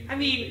stream. I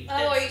mean,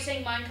 Oh, are you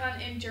saying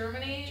Minecon in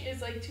Germany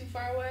is like too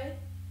far away?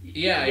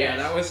 Yeah, Yes.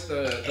 that was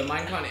the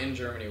Minecon in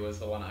Germany was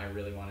the one I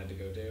really wanted to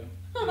go to.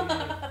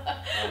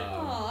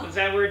 Aw. was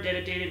that where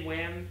Dedicated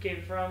Wham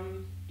came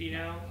from? Do you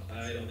know?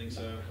 I don't think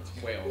so.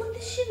 It's Wales. Look,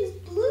 this shit is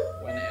blue.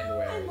 When and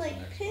where And is like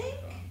the next pink.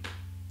 Minecon?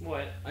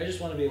 What? I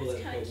just want to be able That's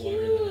to kinda put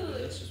water in the cute.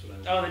 Nether. That's just what I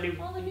want. Oh, the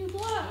new. All the new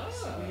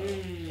blocks.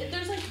 Mm.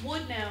 There's like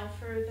wood now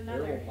for the Where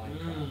will Nether.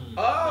 Minecon? Mm.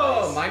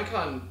 Oh,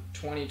 Minecon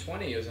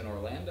 2020 is in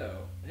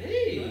Orlando.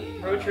 Hey.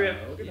 Road trip.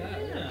 Look at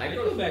that. Yeah, I'd I'd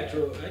go go back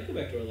Florida.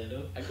 to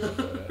Orlando. I'd go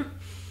Florida.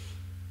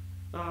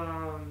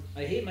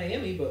 I hate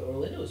Miami, but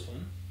Orlando is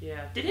fun.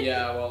 Yeah. Did it?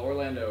 Yeah, well,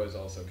 Orlando is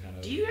also kind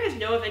of. Do you guys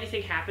know if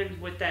anything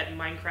happened with that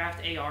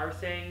Minecraft AR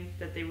thing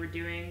that they were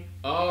doing?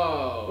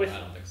 Oh, With- I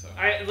don't think so.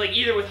 I like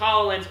either with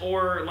HoloLens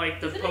or like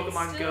the Isn't it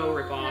Pokemon still Go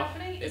ripoff.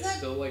 happening? Is It's that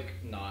still like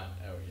not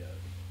out yet.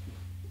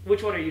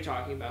 Which one are you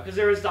talking about? Because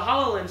there was the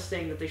HoloLens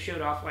thing that they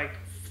showed off like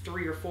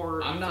 3 or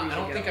 4. I'm not. years I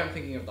don't ago. think I'm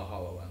thinking of the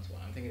Hololens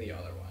one. I'm thinking of the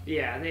other one.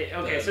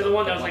 Yeah. So the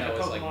one that was like a that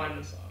Pokemon.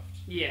 Microsoft.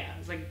 Yeah,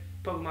 it's like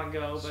Pokemon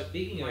Go, but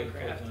Speaking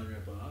Minecraft. of Pokemon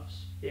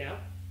ripoffs, Yeah.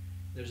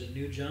 there's a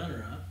new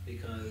genre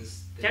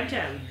because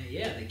Temtem.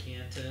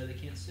 They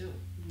can't sue.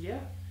 Yeah.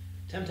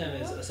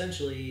 Temtem is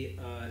essentially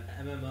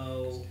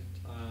MMO.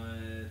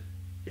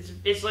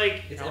 It's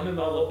like It's I'll look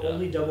MMO it up.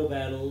 only double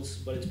battles,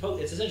 but it's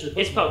essentially Pokemon,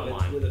 It's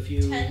Pokemon. with a few.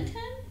 Temtem?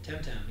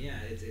 Temtem, yeah,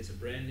 it's a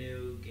brand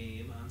new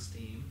game on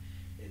Steam.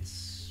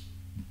 It's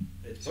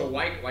So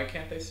Pokemon. why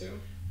can't they sue?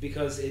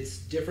 Because it's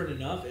different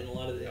enough in a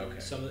lot of Okay, in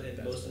that's most of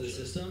the bullshit.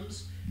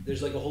 systems.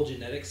 There's like a whole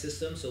genetic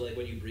system, so like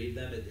when you breed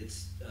them,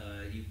 it's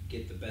you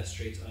get the best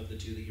traits of the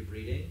two that you're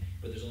breeding.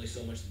 But there's only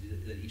so much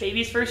that each.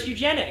 Baby's one first can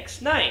breed.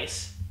 eugenics.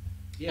 Nice.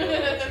 Yeah.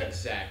 It's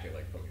exactly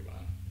like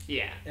Pokemon.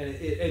 Yeah. And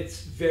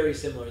it's very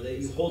similar.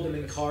 You hold them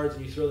in cards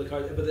and you throw the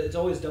cards, but it's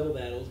always double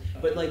battles.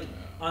 But like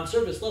on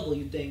surface level,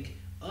 you'd think,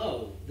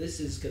 oh,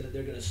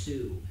 they're gonna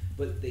sue,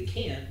 but they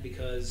can't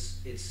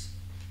because it's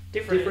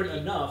different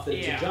enough that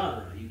it's a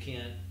genre. You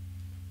can't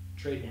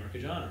trademark a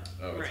genre.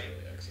 Oh, it's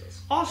really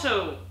excess.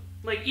 Also,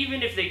 like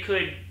even if they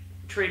could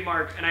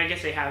trademark, and I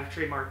guess they have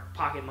trademark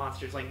Pocket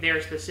Monsters, like their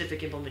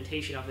specific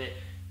implementation of it,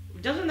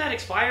 doesn't that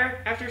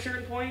expire after a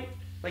certain point?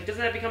 Like,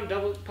 doesn't that become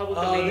public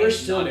domain? They're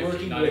still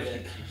working with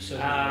it. So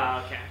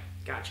okay,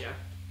 gotcha.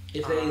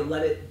 If they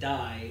let it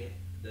die,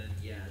 then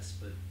yes,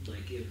 but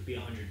like it would be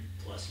 100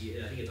 plus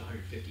years. I think it's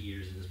 150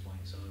 years at this point,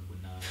 so it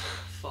would not.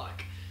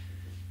 Fuck.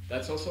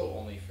 That's also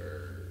only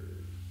for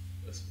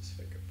a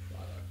specific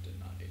product and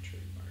not a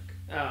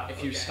trademark.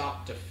 If you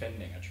stop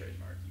defending a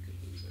trademark, you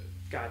could lose it.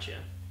 Gotcha.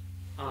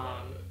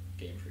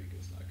 Game Freak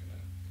is not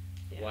gonna.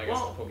 Yeah. Well, I guess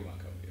the Pokemon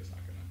company is not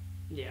gonna.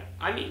 Yeah,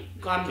 I mean,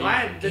 I'm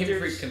glad that Game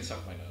Freak can suck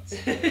my nuts.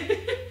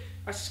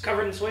 Are just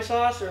covered in soy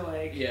sauce or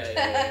like?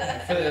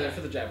 Yeah.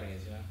 For the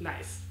Japanese, you know.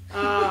 Nice.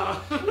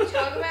 Can we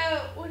talk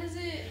about what is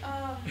it?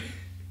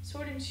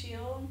 Sword and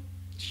Shield.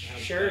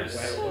 Sure.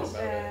 So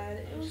bad.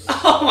 It was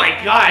oh my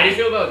god! How do you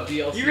feel about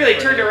DLC? You really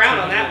turned around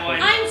on that one.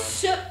 I'm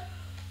so.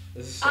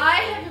 I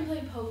funny. haven't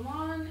played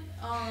Pokemon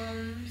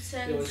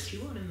since. Was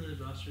Q1 in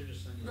the roster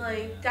just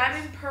like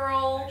Diamond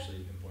Pearl.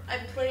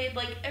 I've played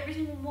like every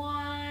single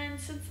one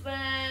since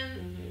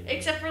then,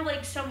 except for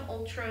like some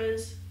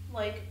ultras,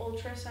 like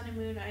Ultra Sun and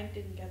Moon. I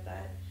didn't get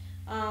that.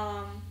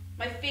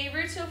 My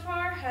favorite so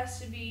far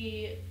has to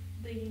be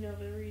the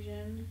Unova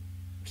region.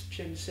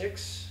 Gen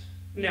 6?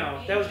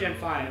 No, that was Gen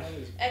 5.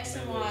 X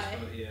and Y.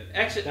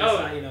 X. That's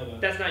not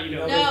Unova. That's not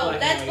Unova. No,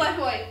 that's Black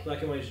and White.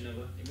 Black and White is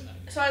Unova.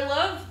 So I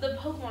love the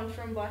Pokemon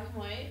from Black and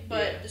White,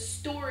 but the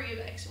story of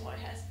X and Y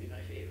has to be my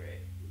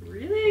favorite.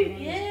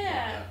 Really?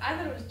 Yeah, I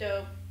thought it was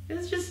dope.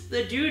 It's just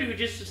the dude who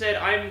just said,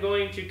 "I'm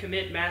going to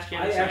commit mass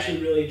genocide." I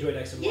actually really enjoyed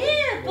X and Y.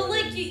 Yeah, but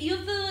like you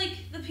have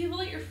the people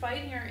that you're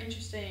fighting are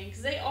interesting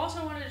because they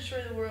also want to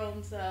destroy the world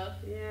and stuff.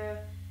 Yeah.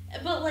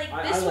 But like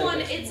this I like one,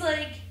 X and it's Y,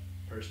 like.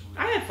 Personally,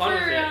 I had fun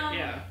with it.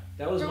 Yeah.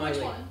 That was for my which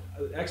like,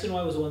 one? X and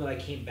Y was the one that I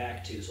came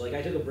back to. So like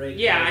I took a break.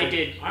 Yeah, I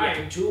did.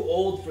 I'm too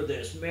old for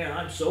this, man.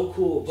 I'm so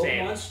cool.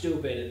 Same. Pokemon's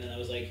stupid, and then I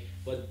was like,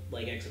 but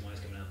like X and Y's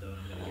coming out though, and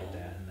I'm gonna get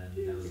that, and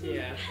then that was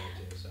Yeah.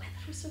 Too, so.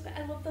 It was so bad.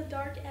 I love the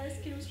dark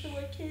esque. It was for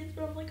like kids,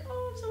 but I'm like,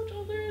 oh, I'm so much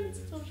older and it's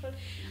so much fun.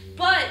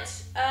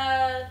 But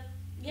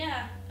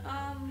yeah.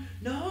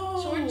 No.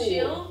 Sword and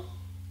Shield.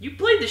 You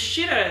played the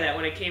shit out of that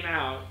when it came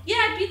out. Yeah,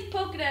 I beat the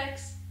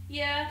Pokedex.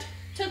 Yeah.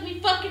 Took me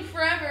fucking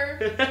forever.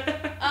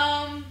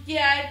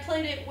 Yeah, I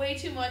played it way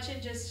too much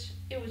and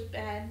it was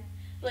bad.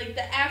 Like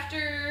the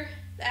after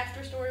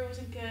story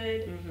wasn't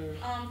good.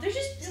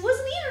 It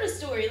wasn't even a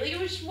story. Like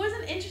it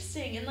wasn't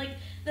interesting, and like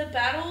the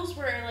battles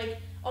were like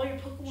all your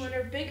Pokemon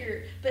are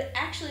bigger, but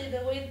actually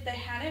the way that they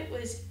had it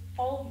was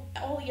all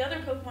the other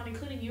Pokemon,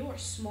 including you, are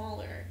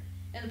smaller,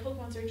 and the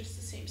Pokemons are just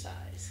the same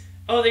size.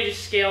 Oh, they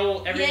just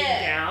scale everything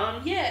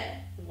down? Yeah.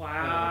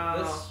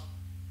 Wow.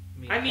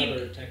 I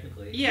mean,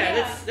 technically.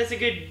 Yeah, that's a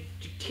good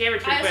camera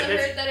trick. I also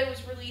heard that it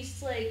was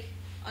released like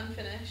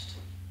unfinished.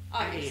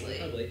 Obviously.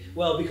 Probably.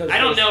 Well, because I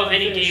don't know if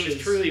any game is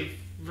truly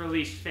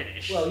released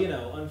finished. Well, you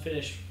know,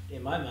 unfinished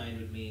in my mind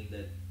would mean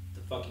that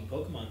the fucking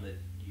Pokemon that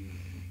you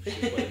should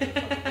play the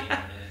fucking game in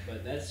it.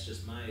 But that's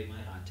just my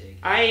hot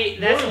take.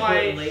 That's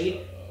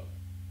why.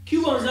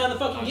 Cubone's not in the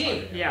fucking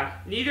game. Yeah,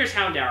 neither's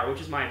Houndour,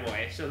 which is my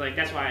boy. So like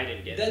that's why I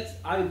didn't get it.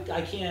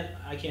 I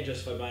can't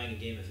justify buying a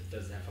game if it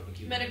doesn't have fucking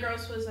Cubone.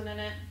 Metagross wasn't in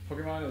it.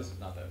 Pokemon is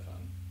not that fun.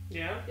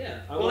 Yeah.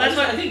 Yeah. Well, that's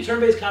why I think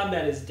turn-based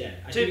combat is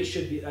dead. I think it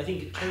should be. I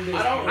think turn-based.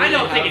 I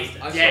don't think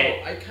it's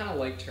dead. I kind of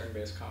like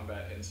turn-based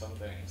combat in some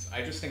things.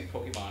 I just think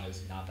Pokemon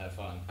is not that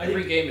fun.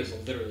 Every game is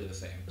literally the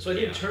same. So I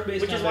think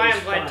turn-based. Which is why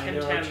I'm glad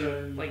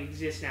Temtem like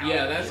exists now.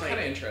 Yeah, that's kind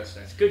of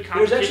interesting. It's good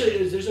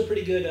competition. There's a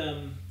pretty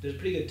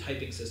good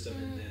typing system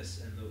in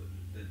this, and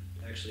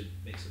that actually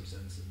makes some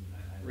sense.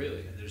 And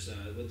really. And there's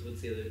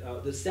what's the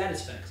other? The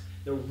status effects.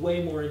 They're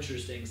way more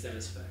interesting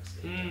status effects.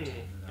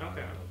 Okay.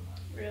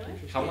 Really?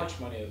 How much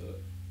money is it?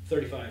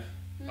 35.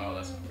 Oh,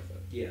 that's not worth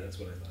it. Yeah, that's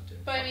what I thought too.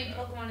 But I mean,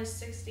 Pokemon is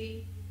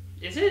 60.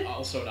 Is it?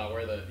 Also not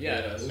worth it. Yeah,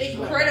 it is.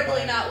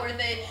 Incredibly not worth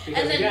it.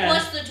 Because and then again,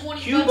 plus the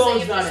 20 bucks that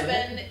you have to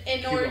spend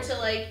in order to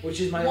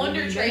like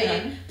Wonder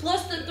Trade.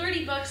 Plus the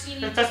 30 bucks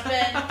you need to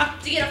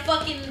spend to get a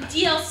fucking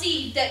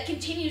DLC that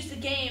continues the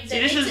game.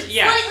 That makes it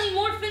slightly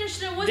more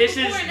finished than it was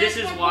before. This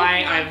is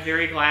why I'm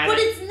very glad. But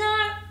it's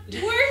not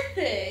worth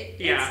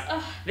it.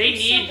 Yeah. They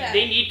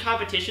need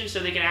competition so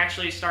they can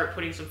actually start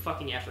putting some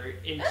fucking effort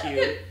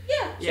into.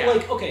 Yeah. So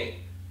like, okay,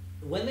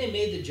 when they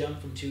made the jump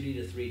from 2D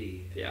to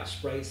 3D,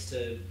 sprites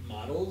to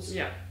models,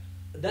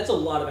 that's a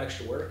lot of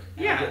extra work.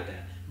 I get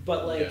that.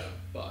 But like,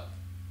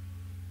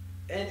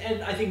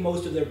 and I think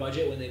most of their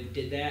budget when they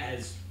did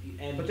that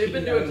but they've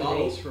been doing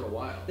models for a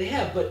while. They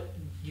have, but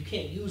you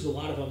can't use a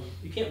lot of them.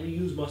 You can't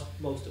reuse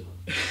most of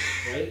them,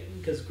 right?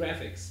 Because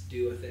graphics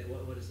do a thing.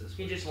 What is this?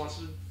 He just wants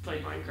to play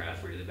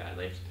Minecraft really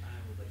badly. I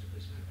would like to play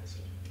some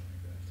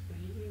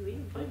Minecraft. He We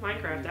can play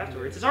Minecraft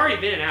afterwards. It's already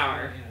been an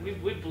hour.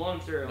 We've blown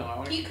through.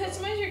 No, can you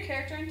customize your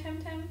character in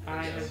Temtem?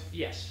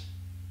 Yes.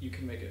 You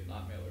can make it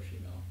not male or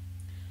female.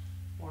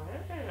 Wow.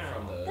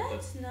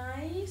 That's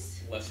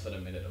nice. Less than a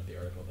minute of the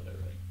article that I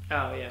read.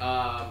 Oh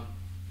yeah.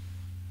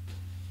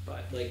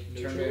 But like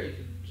neutral, you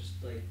can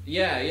just like.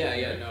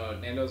 Yeah. No,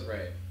 Nando's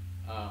right.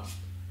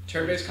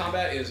 Turn-based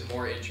combat is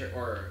more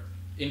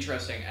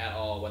interesting at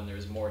all when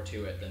there's more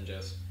to it than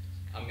just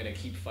I'm gonna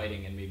keep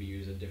fighting and maybe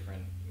use a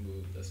different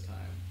move this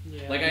time.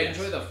 Yeah. Like I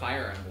enjoy the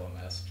Fire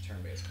Emblem-esque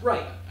turn-based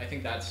combat. Right. I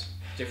think that's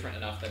different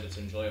enough that it's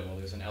enjoyable.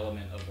 There's an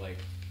element of like.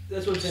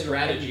 That's what I'm saying.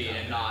 Strategy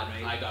and not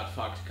right? I got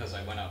fucked because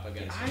I went up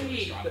against a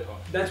really strong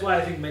opponent. That's why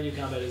I think menu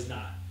combat is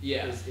not.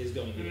 Yeah. Is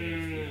going to be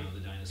the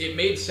dinosaur. It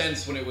made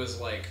sense when it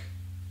was like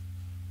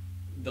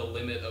the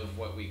limit of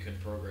what we could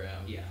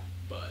program. Yeah.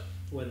 But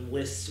when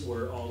lists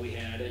were all we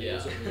had, and it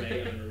was an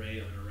array on an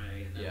array on an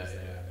array, and that was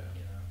that.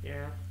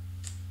 Yeah.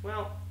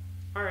 Well,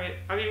 all right.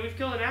 I mean, we've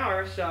killed an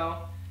hour,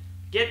 so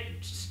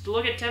just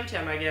look at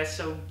Temtem, I guess,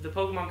 so the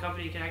Pokemon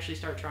Company can actually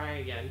start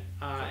trying again.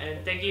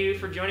 And thank you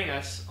for joining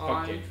us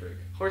on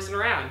Horsin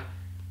Around.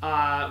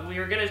 We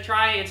are going to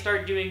try and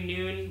start doing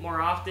noon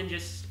more often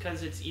just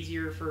because it's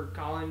easier for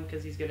Colin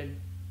because he's going to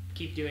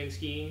keep doing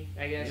skiing,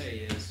 I guess. Yeah, he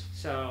is.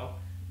 So,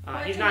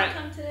 Why he's didn't not... he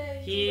come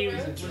today? He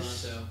was in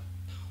Toronto.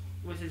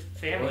 With his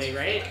family,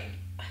 right?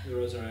 The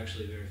roads are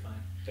actually very fine.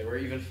 They were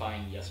even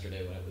fine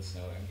yesterday when it was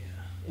snowing. Yeah.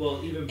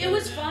 Well, even it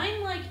was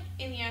fine, like,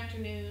 in the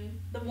afternoon.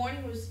 The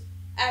morning was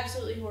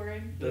absolutely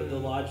horrid. The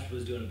lodge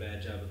was doing a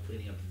bad job of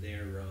cleaning up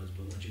their roads,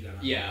 but once you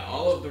got on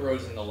all of the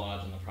roads in the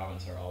lodge in the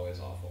province are always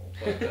awful,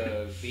 but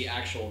the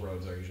actual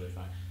roads are usually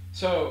fine.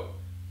 So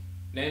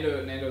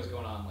Nando's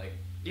going on like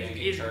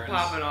he's turns.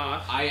 Popping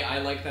off. I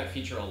like that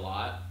feature a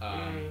lot.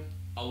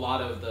 A lot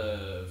of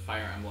the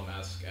Fire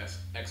Emblem-esque,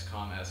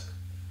 XCOM-esque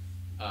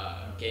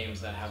games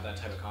that have that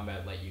type of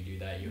combat let you do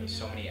that. You have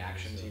so many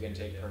actions you can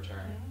take per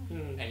turn,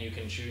 and you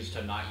can choose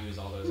to not use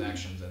all those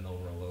actions and they'll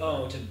roll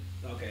over.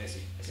 Okay, I see.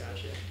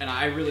 Gotcha. And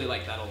I really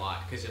like that a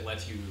lot because it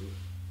lets you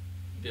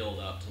build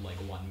up to like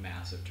one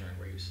massive turn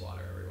where you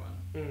slaughter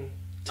everyone.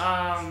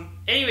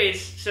 Anyways,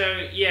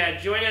 so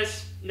yeah, join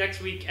us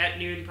next week at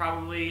noon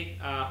probably.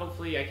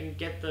 Hopefully I can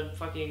get the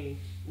fucking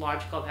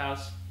lodge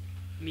clubhouse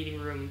meeting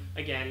room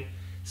again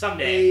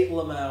someday. Hey,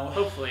 Lamau.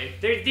 Hopefully.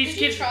 These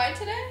kids. You try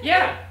today?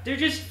 Yeah, they're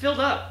just filled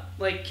up.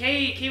 Like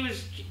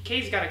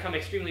Kay's got to come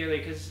extremely early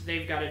because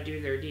they've got to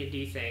do their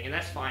D&D thing, and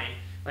that's fine.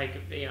 Like,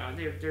 you know,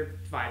 they're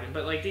vibing,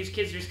 but like these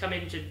kids just come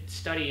in to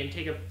study and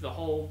take up the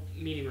whole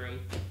meeting room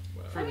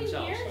for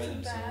themselves.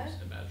 Imagine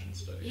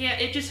study. Yeah,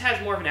 it just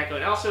has more of an echo,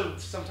 and also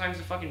sometimes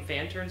the fucking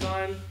fan turns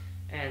on,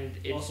 and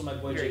it's also my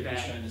boy very Jake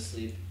was trying to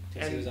sleep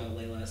because he was out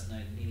late last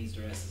night and he needs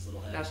to rest his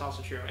little head. That's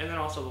also true, and then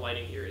also the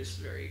lighting here is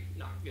very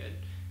not good.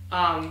 The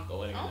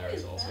lighting in there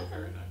is also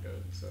very not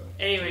good. So.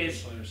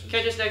 Anyways,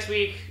 catch us next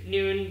week,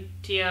 noon,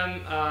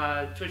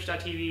 TM,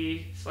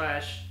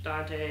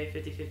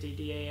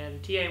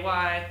 twitch.tv/Dante5050,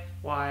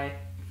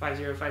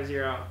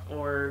 DANTAYY5050,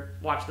 or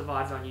watch the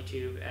VODs on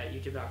YouTube at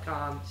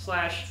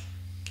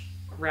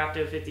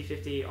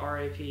youtube.com/Rapto5050,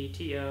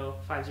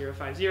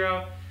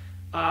 RAPTO5050,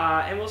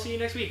 and we'll see you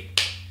next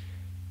week.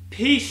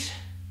 Peace.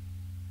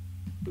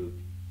 Boop.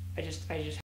 I just